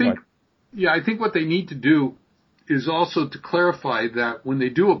 I think what they need to do is also to clarify that when they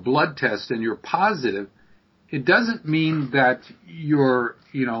do a blood test and you're positive, it doesn't mean that you're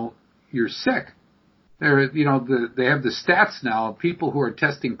sick. They have the stats now of people who are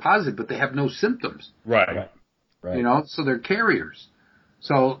testing positive, but they have no symptoms. Right. So they're carriers.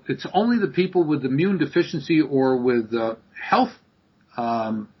 So it's only the people with immune deficiency or with health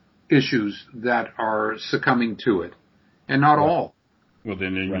issues that are succumbing to it, and not all. Well,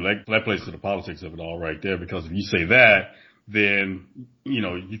 then that plays to the politics of it all right there, because if you say that, then,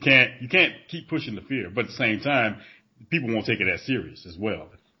 you can't keep pushing the fear. But at the same time, people won't take it as serious as well.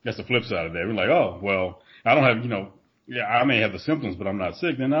 That's the flip side of that. We're like, oh, well, I don't have, I may have the symptoms, but I'm not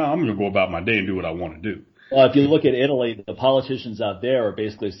sick. Then I'm going to go about my day and do what I want to do. Well, if you look at Italy, the politicians out there are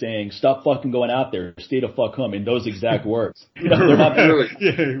basically saying, stop fucking going out there, stay the fuck home, in those exact words. They're not really,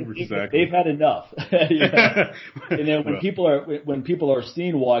 exactly. They've had enough. And then when people are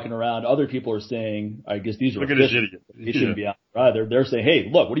seen walking around, other people are saying, I guess these are officials, they shouldn't be out there. They're saying, hey,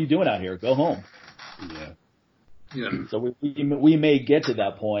 look, what are you doing out here? Go home. Yeah. So we may get to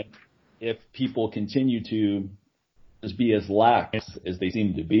that point if people continue to just be as lax as they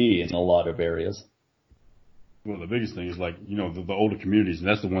seem to be in a lot of areas. Well, the biggest thing is the older communities, and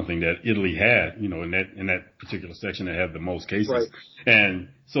that's the one thing that Italy had, in that particular section that had the most cases. Right. And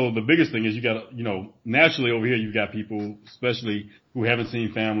so the biggest thing is you got, naturally over here you've got people, especially who haven't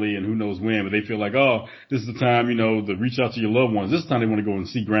seen family and who knows when, but they feel like, oh, this is the time, to reach out to your loved ones. This is the time they want to go and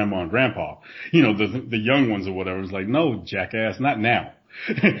see grandma and grandpa, the young ones or whatever. It's like, no, jackass, not now.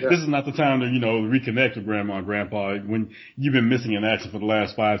 This is not the time to, reconnect with grandma and grandpa when you've been missing in action for the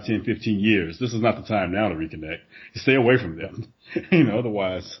last 5, 10, 15 years. This is not the time now to reconnect. Stay away from them.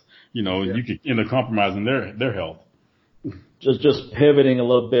 Otherwise, you could end up compromising their health. Just pivoting a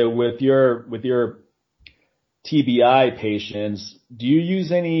little bit with your TBI patients, do you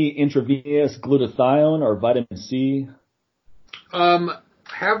use any intravenous glutathione or vitamin C?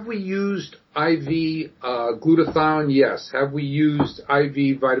 Have we used IV glutathione? Yes. Have we used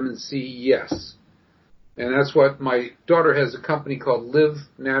IV vitamin C? Yes. And that's what my daughter has, a company called Live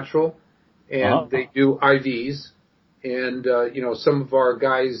Natural, and they do IVs. And, some of our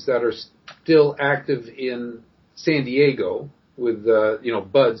guys that are still active in San Diego with,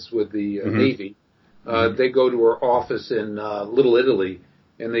 buds with the Navy, they go to our office in Little Italy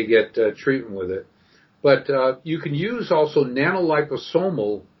and they get treatment with it. But you can use also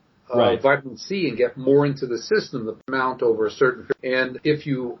nanoliposomal vitamin C and get more into the system, the amount over a certain period. And if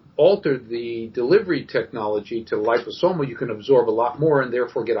you alter the delivery technology to liposomal, you can absorb a lot more and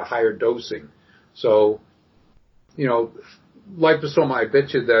therefore get a higher dosing. So, liposomal, I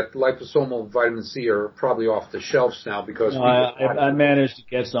bet you that liposomal vitamin C are probably off the shelves now because I managed to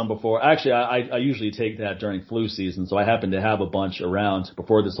get some before. Actually, I usually take that during flu season, so I happened to have a bunch around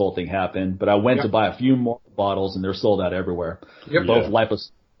before this whole thing happened. But I went to buy a few more bottles, and they're sold out everywhere. Both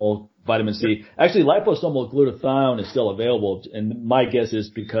liposomal vitamin C. Actually, liposomal glutathione is still available, and my guess is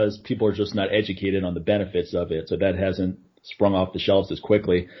because people are just not educated on the benefits of it, so that hasn't sprung off the shelves as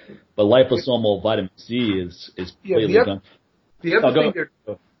quickly. But liposomal vitamin C is completely done. The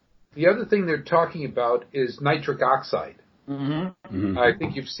other thing they're talking about is nitric oxide. Mm-hmm. I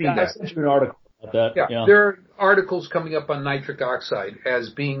think you've seen that. I sent you an article about that. Yeah, there are articles coming up on nitric oxide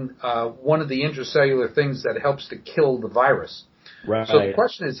as being one of the intracellular things that helps to kill the virus. Right. So the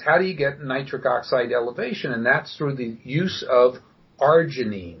question is, how do you get nitric oxide elevation? And that's through the use of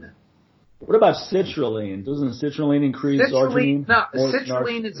arginine. What about citrulline? Doesn't citrulline increase arginine? No,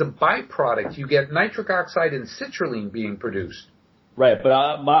 citrulline is a byproduct. You get nitric oxide and citrulline being produced. Right, but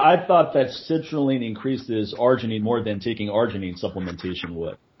I thought that citrulline increases arginine more than taking arginine supplementation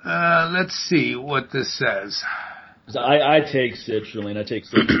would. Let's see what this says. I take citrulline. I take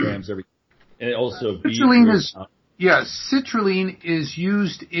 6 grams every. And it also citrulline is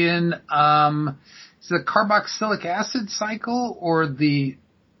used in is the carboxylic acid cycle or the.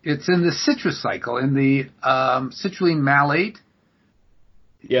 It's in the citrus cycle, in the citrulline malate.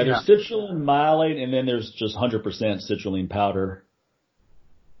 Yeah, there's citrulline malate, and then there's just 100% citrulline powder.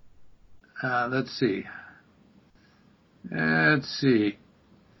 Let's see.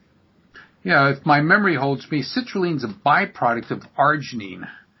 Yeah, if my memory holds me, citrulline's a byproduct of arginine.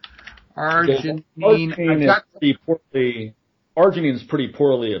 Arginine is pretty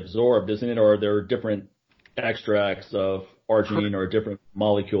poorly absorbed, isn't it? Or there are different extracts of arginine or different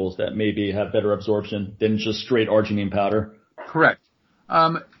molecules that maybe have better absorption than just straight arginine powder. Correct.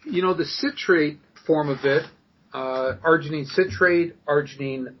 The citrate form of it, arginine citrate,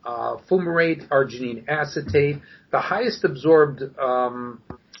 arginine fumarate, arginine acetate. The highest absorbed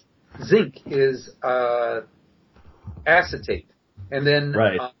zinc is acetate, and then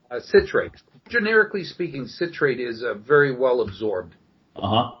citrate. Generically speaking, citrate is very well absorbed.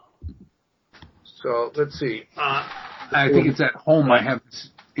 So let's see. I think it's at home. I have this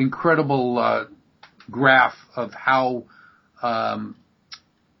incredible graph of how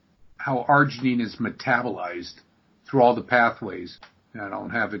arginine is metabolized through all the pathways. I don't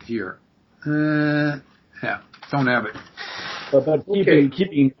have it here. Don't have it. But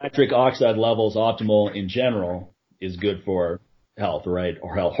keeping nitric oxide levels optimal in general is good for health, right?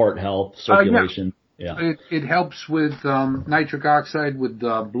 Or heart health, circulation. Yeah. It helps with nitric oxide, with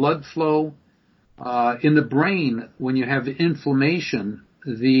blood flow. In the brain, when you have inflammation,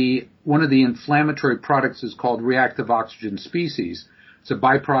 one of the inflammatory products is called reactive oxygen species. It's a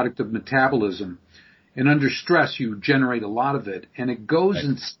byproduct of metabolism. And under stress, you generate a lot of it. And it goes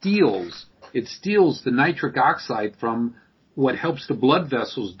and steals the nitric oxide from what helps the blood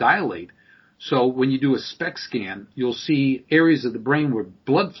vessels dilate. So when you do a SPECT scan, you'll see areas of the brain where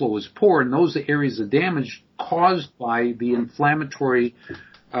blood flow is poor, and those are areas of damage caused by the inflammatory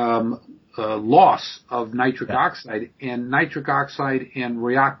loss of nitric oxide. And nitric oxide and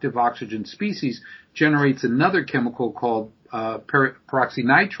reactive oxygen species generates another chemical called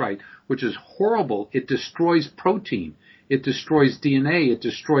peroxynitrite, which is horrible. It destroys protein. It destroys DNA. It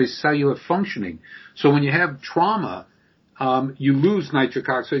destroys cellular functioning. So when you have trauma, you lose nitric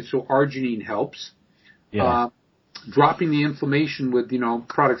oxide, so arginine helps. Yeah. Dropping the inflammation with,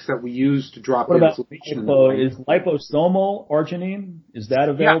 products that we use to drop inflammation. Is liposomal arginine? Is that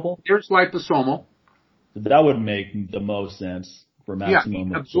available? Yeah, there's liposomal. That would make the most sense for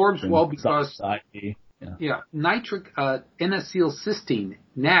maximum. Yeah, it absorbs well because nitric N-acetylcysteine,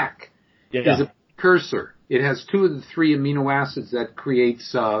 NAC, is a precursor. It has 2 of the 3 amino acids that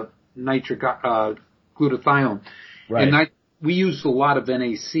creates nitric glutathione. Right. And we use a lot of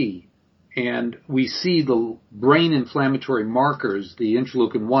NAC, and we see the brain inflammatory markers, the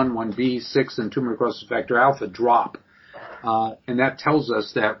interleukin 1, 1B, 6, and tumor necrosis factor alpha drop. And that tells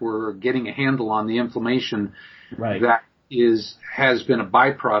us that we're getting a handle on the inflammation that has been a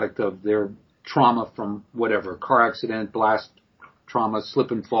byproduct of their trauma from whatever, car accident, blast trauma,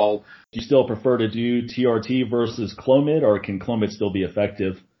 slip and fall. Do you still prefer to do TRT versus Clomid, or can Clomid still be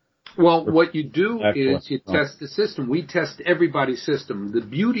effective? Well, what you do is you test the system. We test everybody's system. The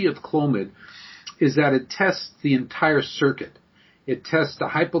beauty of Clomid is that it tests the entire circuit. It tests the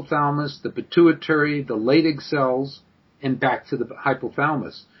hypothalamus, the pituitary, the Leydig cells, and back to the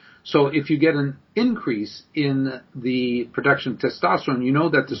hypothalamus. So if you get an increase in the production of testosterone, you know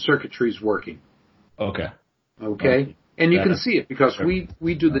that the circuitry is working. Okay. And you can see it because we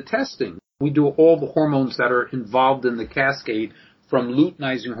do the testing. We do all the hormones that are involved in the cascade from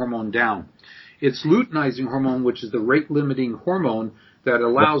luteinizing hormone down. It's luteinizing hormone, which is the rate-limiting hormone that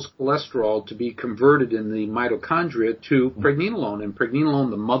allows cholesterol to be converted in the mitochondria to pregnenolone. And pregnenolone,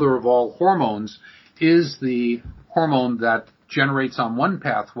 the mother of all hormones, is the hormone that generates on one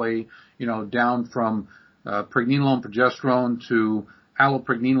pathway, down from pregnenolone, progesterone to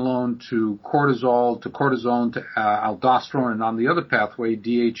allopregnenolone to cortisol to cortisone to aldosterone, and on the other pathway,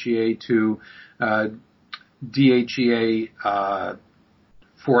 DHEA to DHEA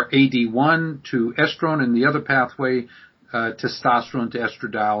for AD1 to estrone, and the other pathway, testosterone to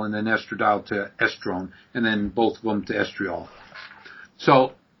estradiol, and then estradiol to estrone, and then both of them to estriol.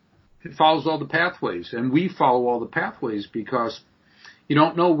 So it follows all the pathways, and we follow all the pathways because you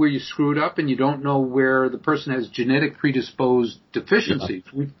don't know where you screwed up, and you don't know where the person has genetic predisposed deficiencies.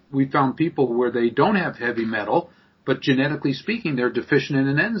 Yeah. We found people where they don't have heavy metal, but genetically speaking, they're deficient in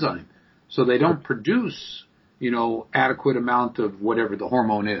an enzyme. So they don't produce, adequate amount of whatever the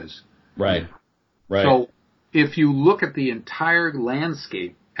hormone is. Right. So if you look at the entire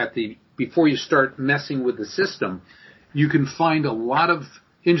landscape before you start messing with the system, you can find a lot of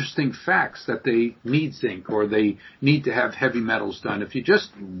interesting facts that they need zinc or they need to have heavy metals done. If you just...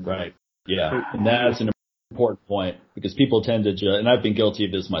 Right. Yeah. And that's an important point because people tend to and I've been guilty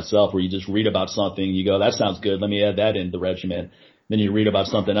of this myself, where you just read about something, you go, that sounds good, let me add that in the regimen. Then you read about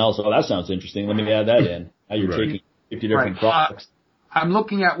something else, oh, that sounds interesting, let me add that in. Now you're taking 50 different products. I'm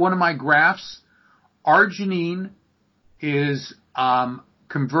looking at one of my graphs. Arginine is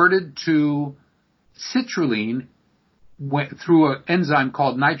converted to citrulline through an enzyme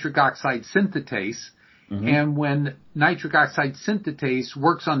called nitric oxide synthetase. Mm-hmm. And when nitric oxide synthetase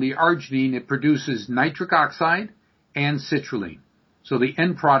works on the arginine, it produces nitric oxide and citrulline. So the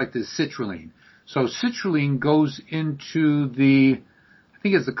end product is citrulline. So citrulline goes into the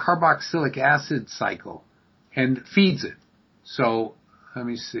carboxylic acid cycle and feeds it. So let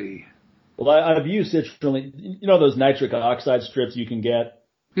me see. Well, I've used citrulline. Those nitric oxide strips you can get?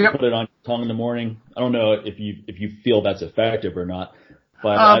 Yep. Put it on your tongue in the morning. I don't know if you feel that's effective or not,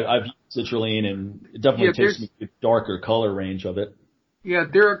 but I've used citrulline, and it definitely takes me to the darker color range of it. Yeah,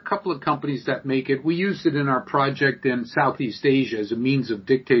 there are a couple of companies that make it. We used it in our project in Southeast Asia as a means of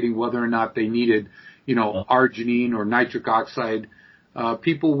dictating whether or not they needed, arginine or nitric oxide.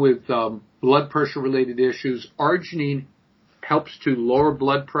 People with blood pressure related issues, arginine helps to lower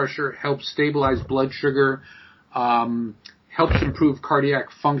blood pressure, helps stabilize blood sugar, helps improve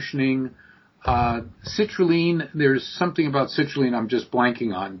cardiac functioning. Citrulline, there's something about citrulline I'm just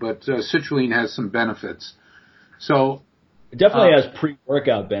blanking on, but citrulline has some benefits. So it definitely has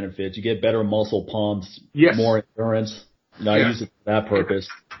pre-workout benefits. You get better muscle pumps, yes. more endurance. I use it for that purpose.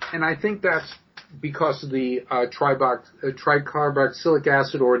 And I think that's because of the tricarboxylic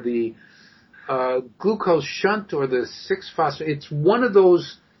acid or the glucose shunt or the 6-phosphate. It's one of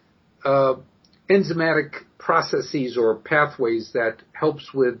those enzymatic processes or pathways that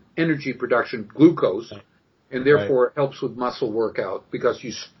helps with energy production, glucose, and therefore helps with muscle workout because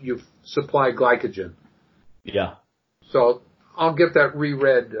you supply glycogen. Yeah. So I'll get that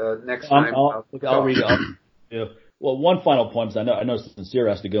reread next time. I'll read it. Well, one final point, because I know Sincere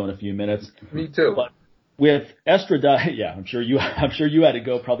has to go in a few minutes. Me too. But with estradiol, yeah, I'm sure you had to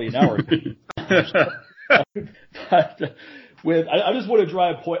go probably an hour ago. But I just want to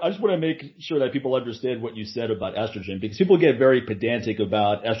drive a point. I just want to make sure that people understand what you said about estrogen, because people get very pedantic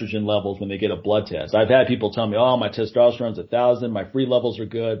about estrogen levels when they get a blood test. I've had people tell me, "Oh, my testosterone's 1,000, my free levels are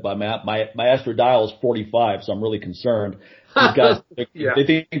good, but my estradiol is 45, so I'm really concerned." These guys, they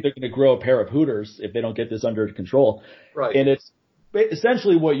think they're going to grow a pair of hooters if they don't get this under control. Right. And it's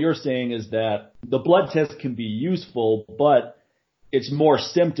essentially what you're saying is that the blood test can be useful, but it's more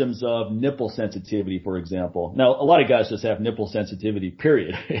symptoms of nipple sensitivity, for example. Now, a lot of guys just have nipple sensitivity,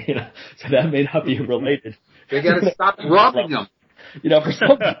 period. So that may not be related. They got to stop rubbing them. For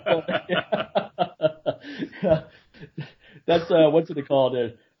some people, that's what's it called?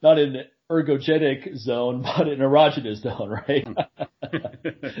 Not an ergogenic zone, but an erogenous zone, right?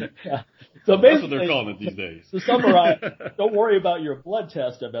 So basically, that's what they're calling it these days. To summarize, don't worry about your blood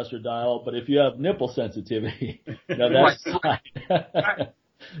test of estradiol, but if you have nipple sensitivity, that's fine.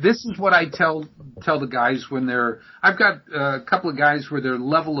 This is what I tell the guys when I've got a couple of guys where their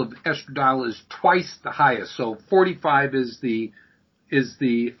level of estradiol is twice the highest. So 45 is the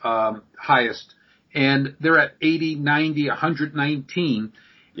highest, and they're at 80, 90, 119.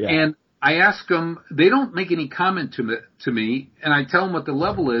 Yeah. And I ask them, they don't make any comment to me, and I tell them what the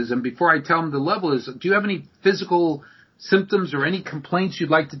level is, and before I tell them the level is, do you have any physical symptoms or any complaints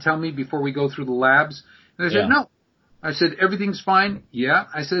you'd like to tell me before we go through the labs? And they said, no. I said, everything's fine? Yeah.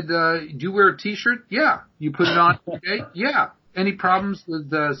 I said, do you wear a T-shirt? Yeah. You put it on? Okay. Yeah. Any problems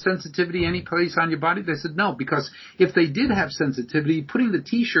with sensitivity any place on your body? They said, no, because if they did have sensitivity, putting the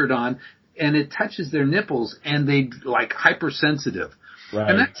T-shirt on and it touches their nipples and they like hypersensitive. Right,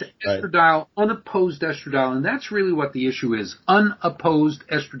 and that's estradiol, unopposed estradiol, and that's really what the issue is, unopposed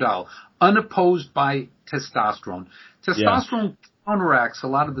estradiol, unopposed by testosterone. Testosterone counteracts a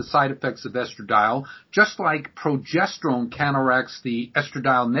lot of the side effects of estradiol, just like progesterone counteracts the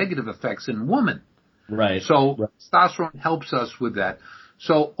estradiol negative effects in women. Right. So testosterone helps us with that.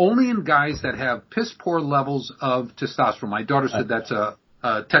 So only in guys that have piss poor levels of testosterone. My daughter said that's a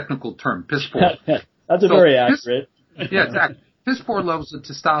technical term, piss poor. That's very accurate. Yeah, exactly. Piss poor levels of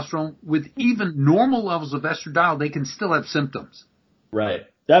testosterone with even normal levels of estradiol, they can still have symptoms. Right.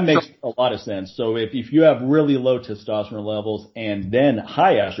 That makes a lot of sense. So if you have really low testosterone levels and then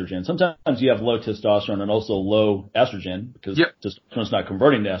high estrogen, sometimes you have low testosterone and also low estrogen because testosterone's not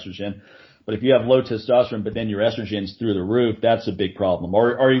converting to estrogen. But if you have low testosterone but then your estrogen's through the roof, that's a big problem.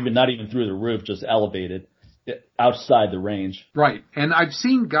 Or even not even through the roof, just elevated outside the range. Right. And I've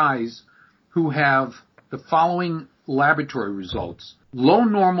seen guys who have the following laboratory results: low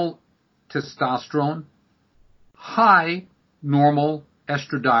normal testosterone, high normal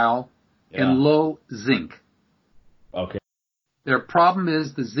estradiol, and low zinc. Okay. Their problem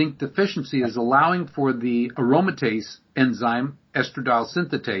is the zinc deficiency is allowing for the aromatase enzyme, estradiol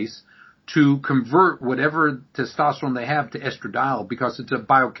synthetase, to convert whatever testosterone they have to estradiol because it's a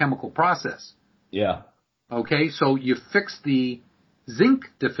biochemical process. Yeah. Okay, so you fix the zinc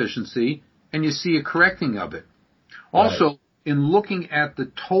deficiency and you see a correcting of it. Also, in looking at the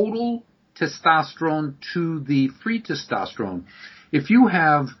total testosterone to the free testosterone, if you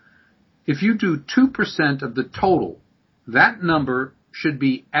do 2% of the total, that number should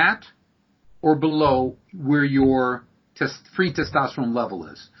be at or below where your free testosterone level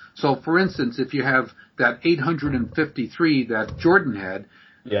is. So, for instance, if you have that 853 that Jordan had,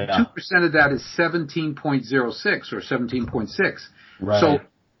 2% of that is 17.06 or 17.6. Right. So,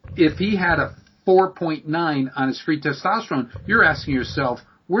 if he had a 4.9 on his free testosterone, you're asking yourself,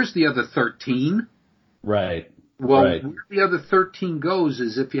 where's the other 13? Right. Well, where the other 13 goes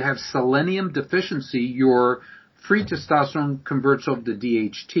is if you have selenium deficiency, your free testosterone converts over to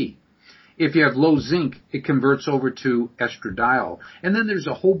DHT. If you have low zinc, it converts over to estradiol. And then there's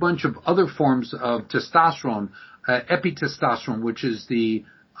a whole bunch of other forms of testosterone, epitestosterone, which is the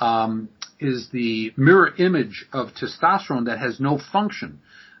mirror image of testosterone that has no function.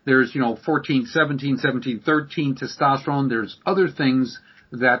 There's, 14, 17, 17, 13 testosterone. There's other things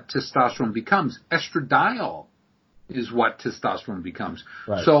that testosterone becomes. Estradiol is what testosterone becomes.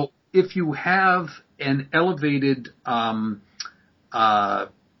 Right. So if you have an elevated total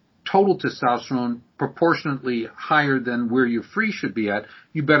testosterone proportionately higher than where your free should be at,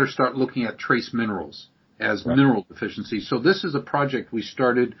 you better start looking at trace minerals as mineral deficiency. So this is a project we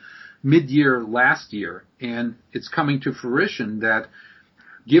started mid-year last year, and it's coming to fruition that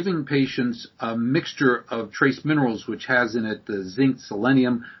giving patients a mixture of trace minerals, which has in it the zinc,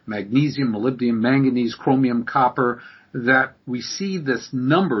 selenium, magnesium, molybdenum, manganese, chromium, copper, that we see this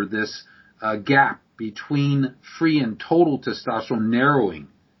number, this gap between free and total testosterone narrowing.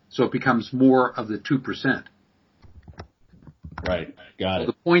 So it becomes more of the 2%. Right. Got it.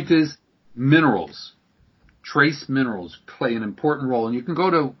 The point is minerals, trace minerals play an important role. And you can go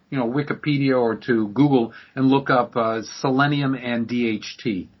to, Wikipedia or to Google and look up selenium and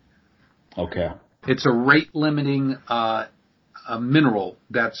DHT. Okay. It's a rate limiting a mineral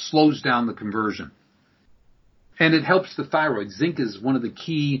that slows down the conversion. And it helps the thyroid. Zinc is one of the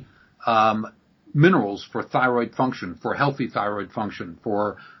key minerals for thyroid function, for healthy thyroid function,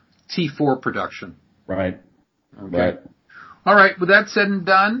 for T4 production. Right. Okay. Right. All right. With that said and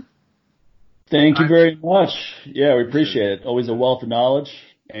done. Thank you very much. Yeah, we appreciate it. Always a wealth of knowledge.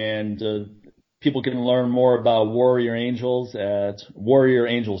 And people can learn more about Warrior Angels at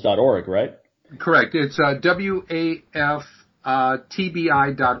warriorangels.org, right? Correct. It's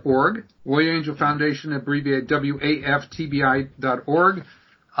WAFTBI.org. Warrior Angel Foundation, abbreviated WAFTBI.org.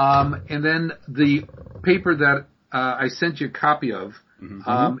 And then the paper that I sent you a copy of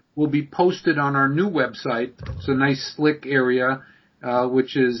will be posted on our new website. It's a nice slick area,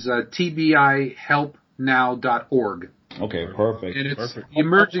 which is tbihelpnow.org. Okay, perfect. And it's the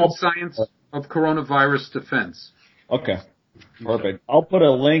emerging science of coronavirus defense. Okay, perfect. I'll put a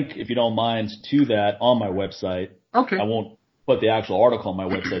link, if you don't mind, to that on my website. Okay. I won't put the actual article on my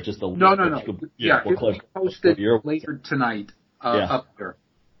website, just the link. No. Yeah, we'll it will be posted later tonight up there.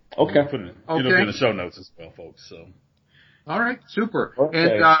 Okay. It'll be in the show notes as well, folks. So. All right, super.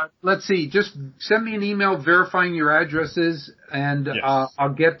 Okay. And let's see, just send me an email verifying your addresses, and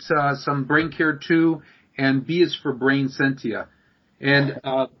I'll get some Brain Care 2 and B is for Brain sent to you. And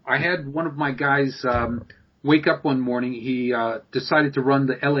I had one of my guys wake up one morning. He decided to run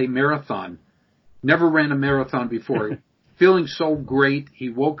the LA Marathon. Never ran a marathon before. Feeling so great, he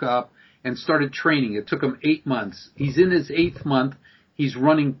woke up and started training. It took him 8 months. He's in his 8th month. He's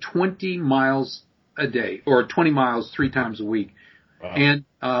running 20 miles a day, or 20 miles 3 times a week. Wow. And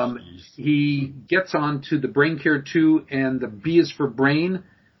he gets on to the Brain Care 2 and the B is for Brain.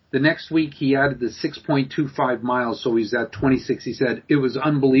 The next week he added the 6.25 miles, so he's at 26. He said it was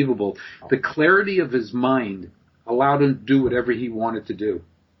unbelievable. The clarity of his mind allowed him to do whatever he wanted to do.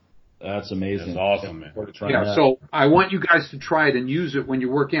 That's amazing. That's awesome, man. Yeah, so I want you guys to try it and use it when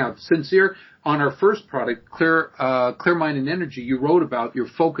you're working out. Sincere, on our first product, Clear Mind and Energy, you wrote about your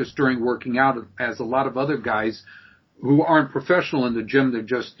focus during working out, as a lot of other guys who aren't professional in the gym, they're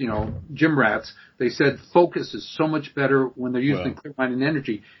just, gym rats. They said focus is so much better when they're using Clear Mind and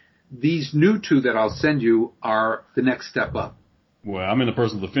Energy. These new 2 that I'll send you are the next step up. Well, I'm in the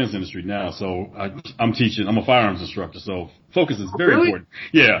personal defense industry now, so I'm teaching. I'm a firearms instructor, so focus is very important.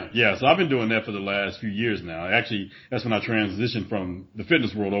 Yeah. So I've been doing that for the last few years now. Actually, that's when I transitioned from the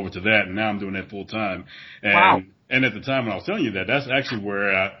fitness world over to that, and now I'm doing that full time. And at the time when I was telling you that, that's actually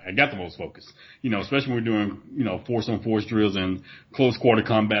where I got the most focus. Especially when we're doing, force on force drills and close quarter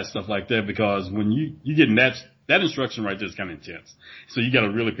combat, stuff like that, because when you get in that instruction right there is kind of intense. So you got to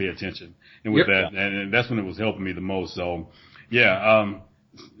really pay attention. And with that, and that's when it was helping me the most. So,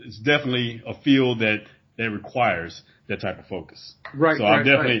 it's definitely a field that requires that type of focus. Right. So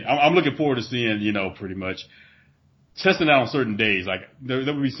I'm looking forward to seeing, pretty much testing out on certain days. Like there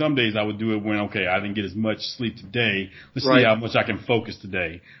would be some days I would do it when, okay, I didn't get as much sleep today. Let's see how much I can focus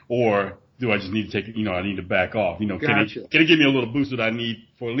today. Or do I just need to take, I need to back off? Can it give me a little boost that I need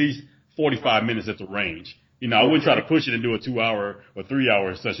for at least 45 minutes at the range? I wouldn't try to push it and do a 2-hour or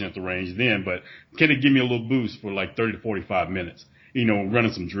 3-hour session at the range then, but can it give me a little boost for like 30 to 45 minutes,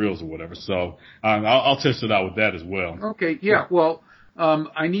 running some drills or whatever. So I'll test it out with that as well. Okay. Yeah. Well,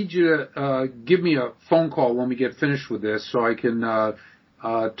 I need you to give me a phone call when we get finished with this so I can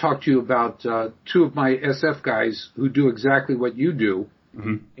talk to you about 2 of my SF guys who do exactly what you do.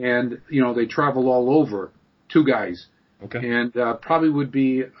 Mm-hmm. And, they travel all over, 2 guys. Okay. And probably would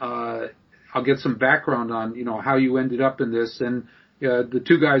be I'll get some background on, how you ended up in this. And the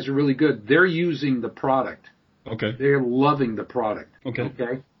 2 guys are really good. They're using the product. Okay. They're loving the product.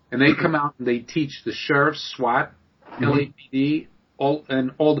 Okay. And they come out and they teach the sheriff, SWAT, LAPD,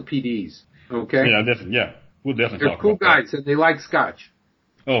 all the PDs. Okay. Yeah, definitely. Yeah, we'll definitely. They're cool guys, and they like scotch.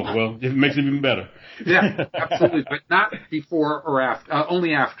 Oh well, it makes it even better. Yeah, absolutely, but not before or after.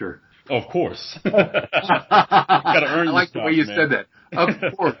 Only after. Of course. You gotta earn I like the way you said that.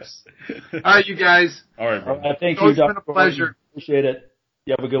 Of course. All right, you guys. All right, bro. Thank you, Dr. It's been a pleasure. Appreciate it.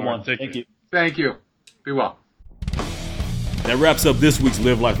 You have a good one. Thank you. Thank you. Be well. That wraps up this week's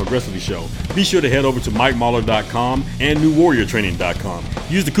Live Life Aggressively show. Be sure to head over to MikeMahler.com and NewWarriorTraining.com.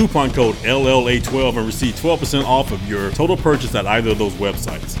 Use the coupon code LLA12 and receive 12% off of your total purchase at either of those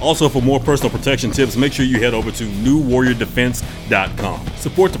websites. Also, for more personal protection tips, make sure you head over to NewWarriorDefense.com.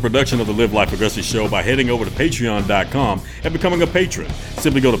 Support the production of the Live Life Aggressively show by heading over to Patreon.com and becoming a patron.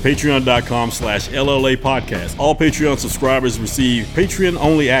 Simply go to Patreon.com/LLA podcast. All Patreon subscribers receive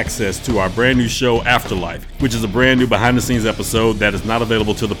Patreon-only access to our brand new show, Afterlife, which is a brand new behind-the-scenes episode that is not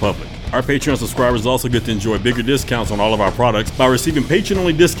available to the public. Our Patreon subscribers also get to enjoy bigger discounts on all of our products by receiving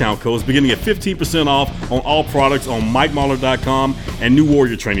Patreon-only discount codes beginning at 15% off on all products on MikeMahler.com and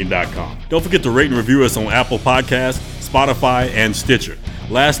NewWarriorTraining.com. Don't forget to rate and review us on Apple Podcasts, Spotify, and Stitcher.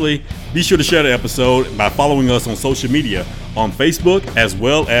 Lastly, be sure to share the episode by following us on social media on Facebook as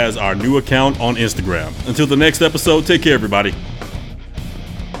well as our new account on Instagram. Until the next episode, take care, everybody.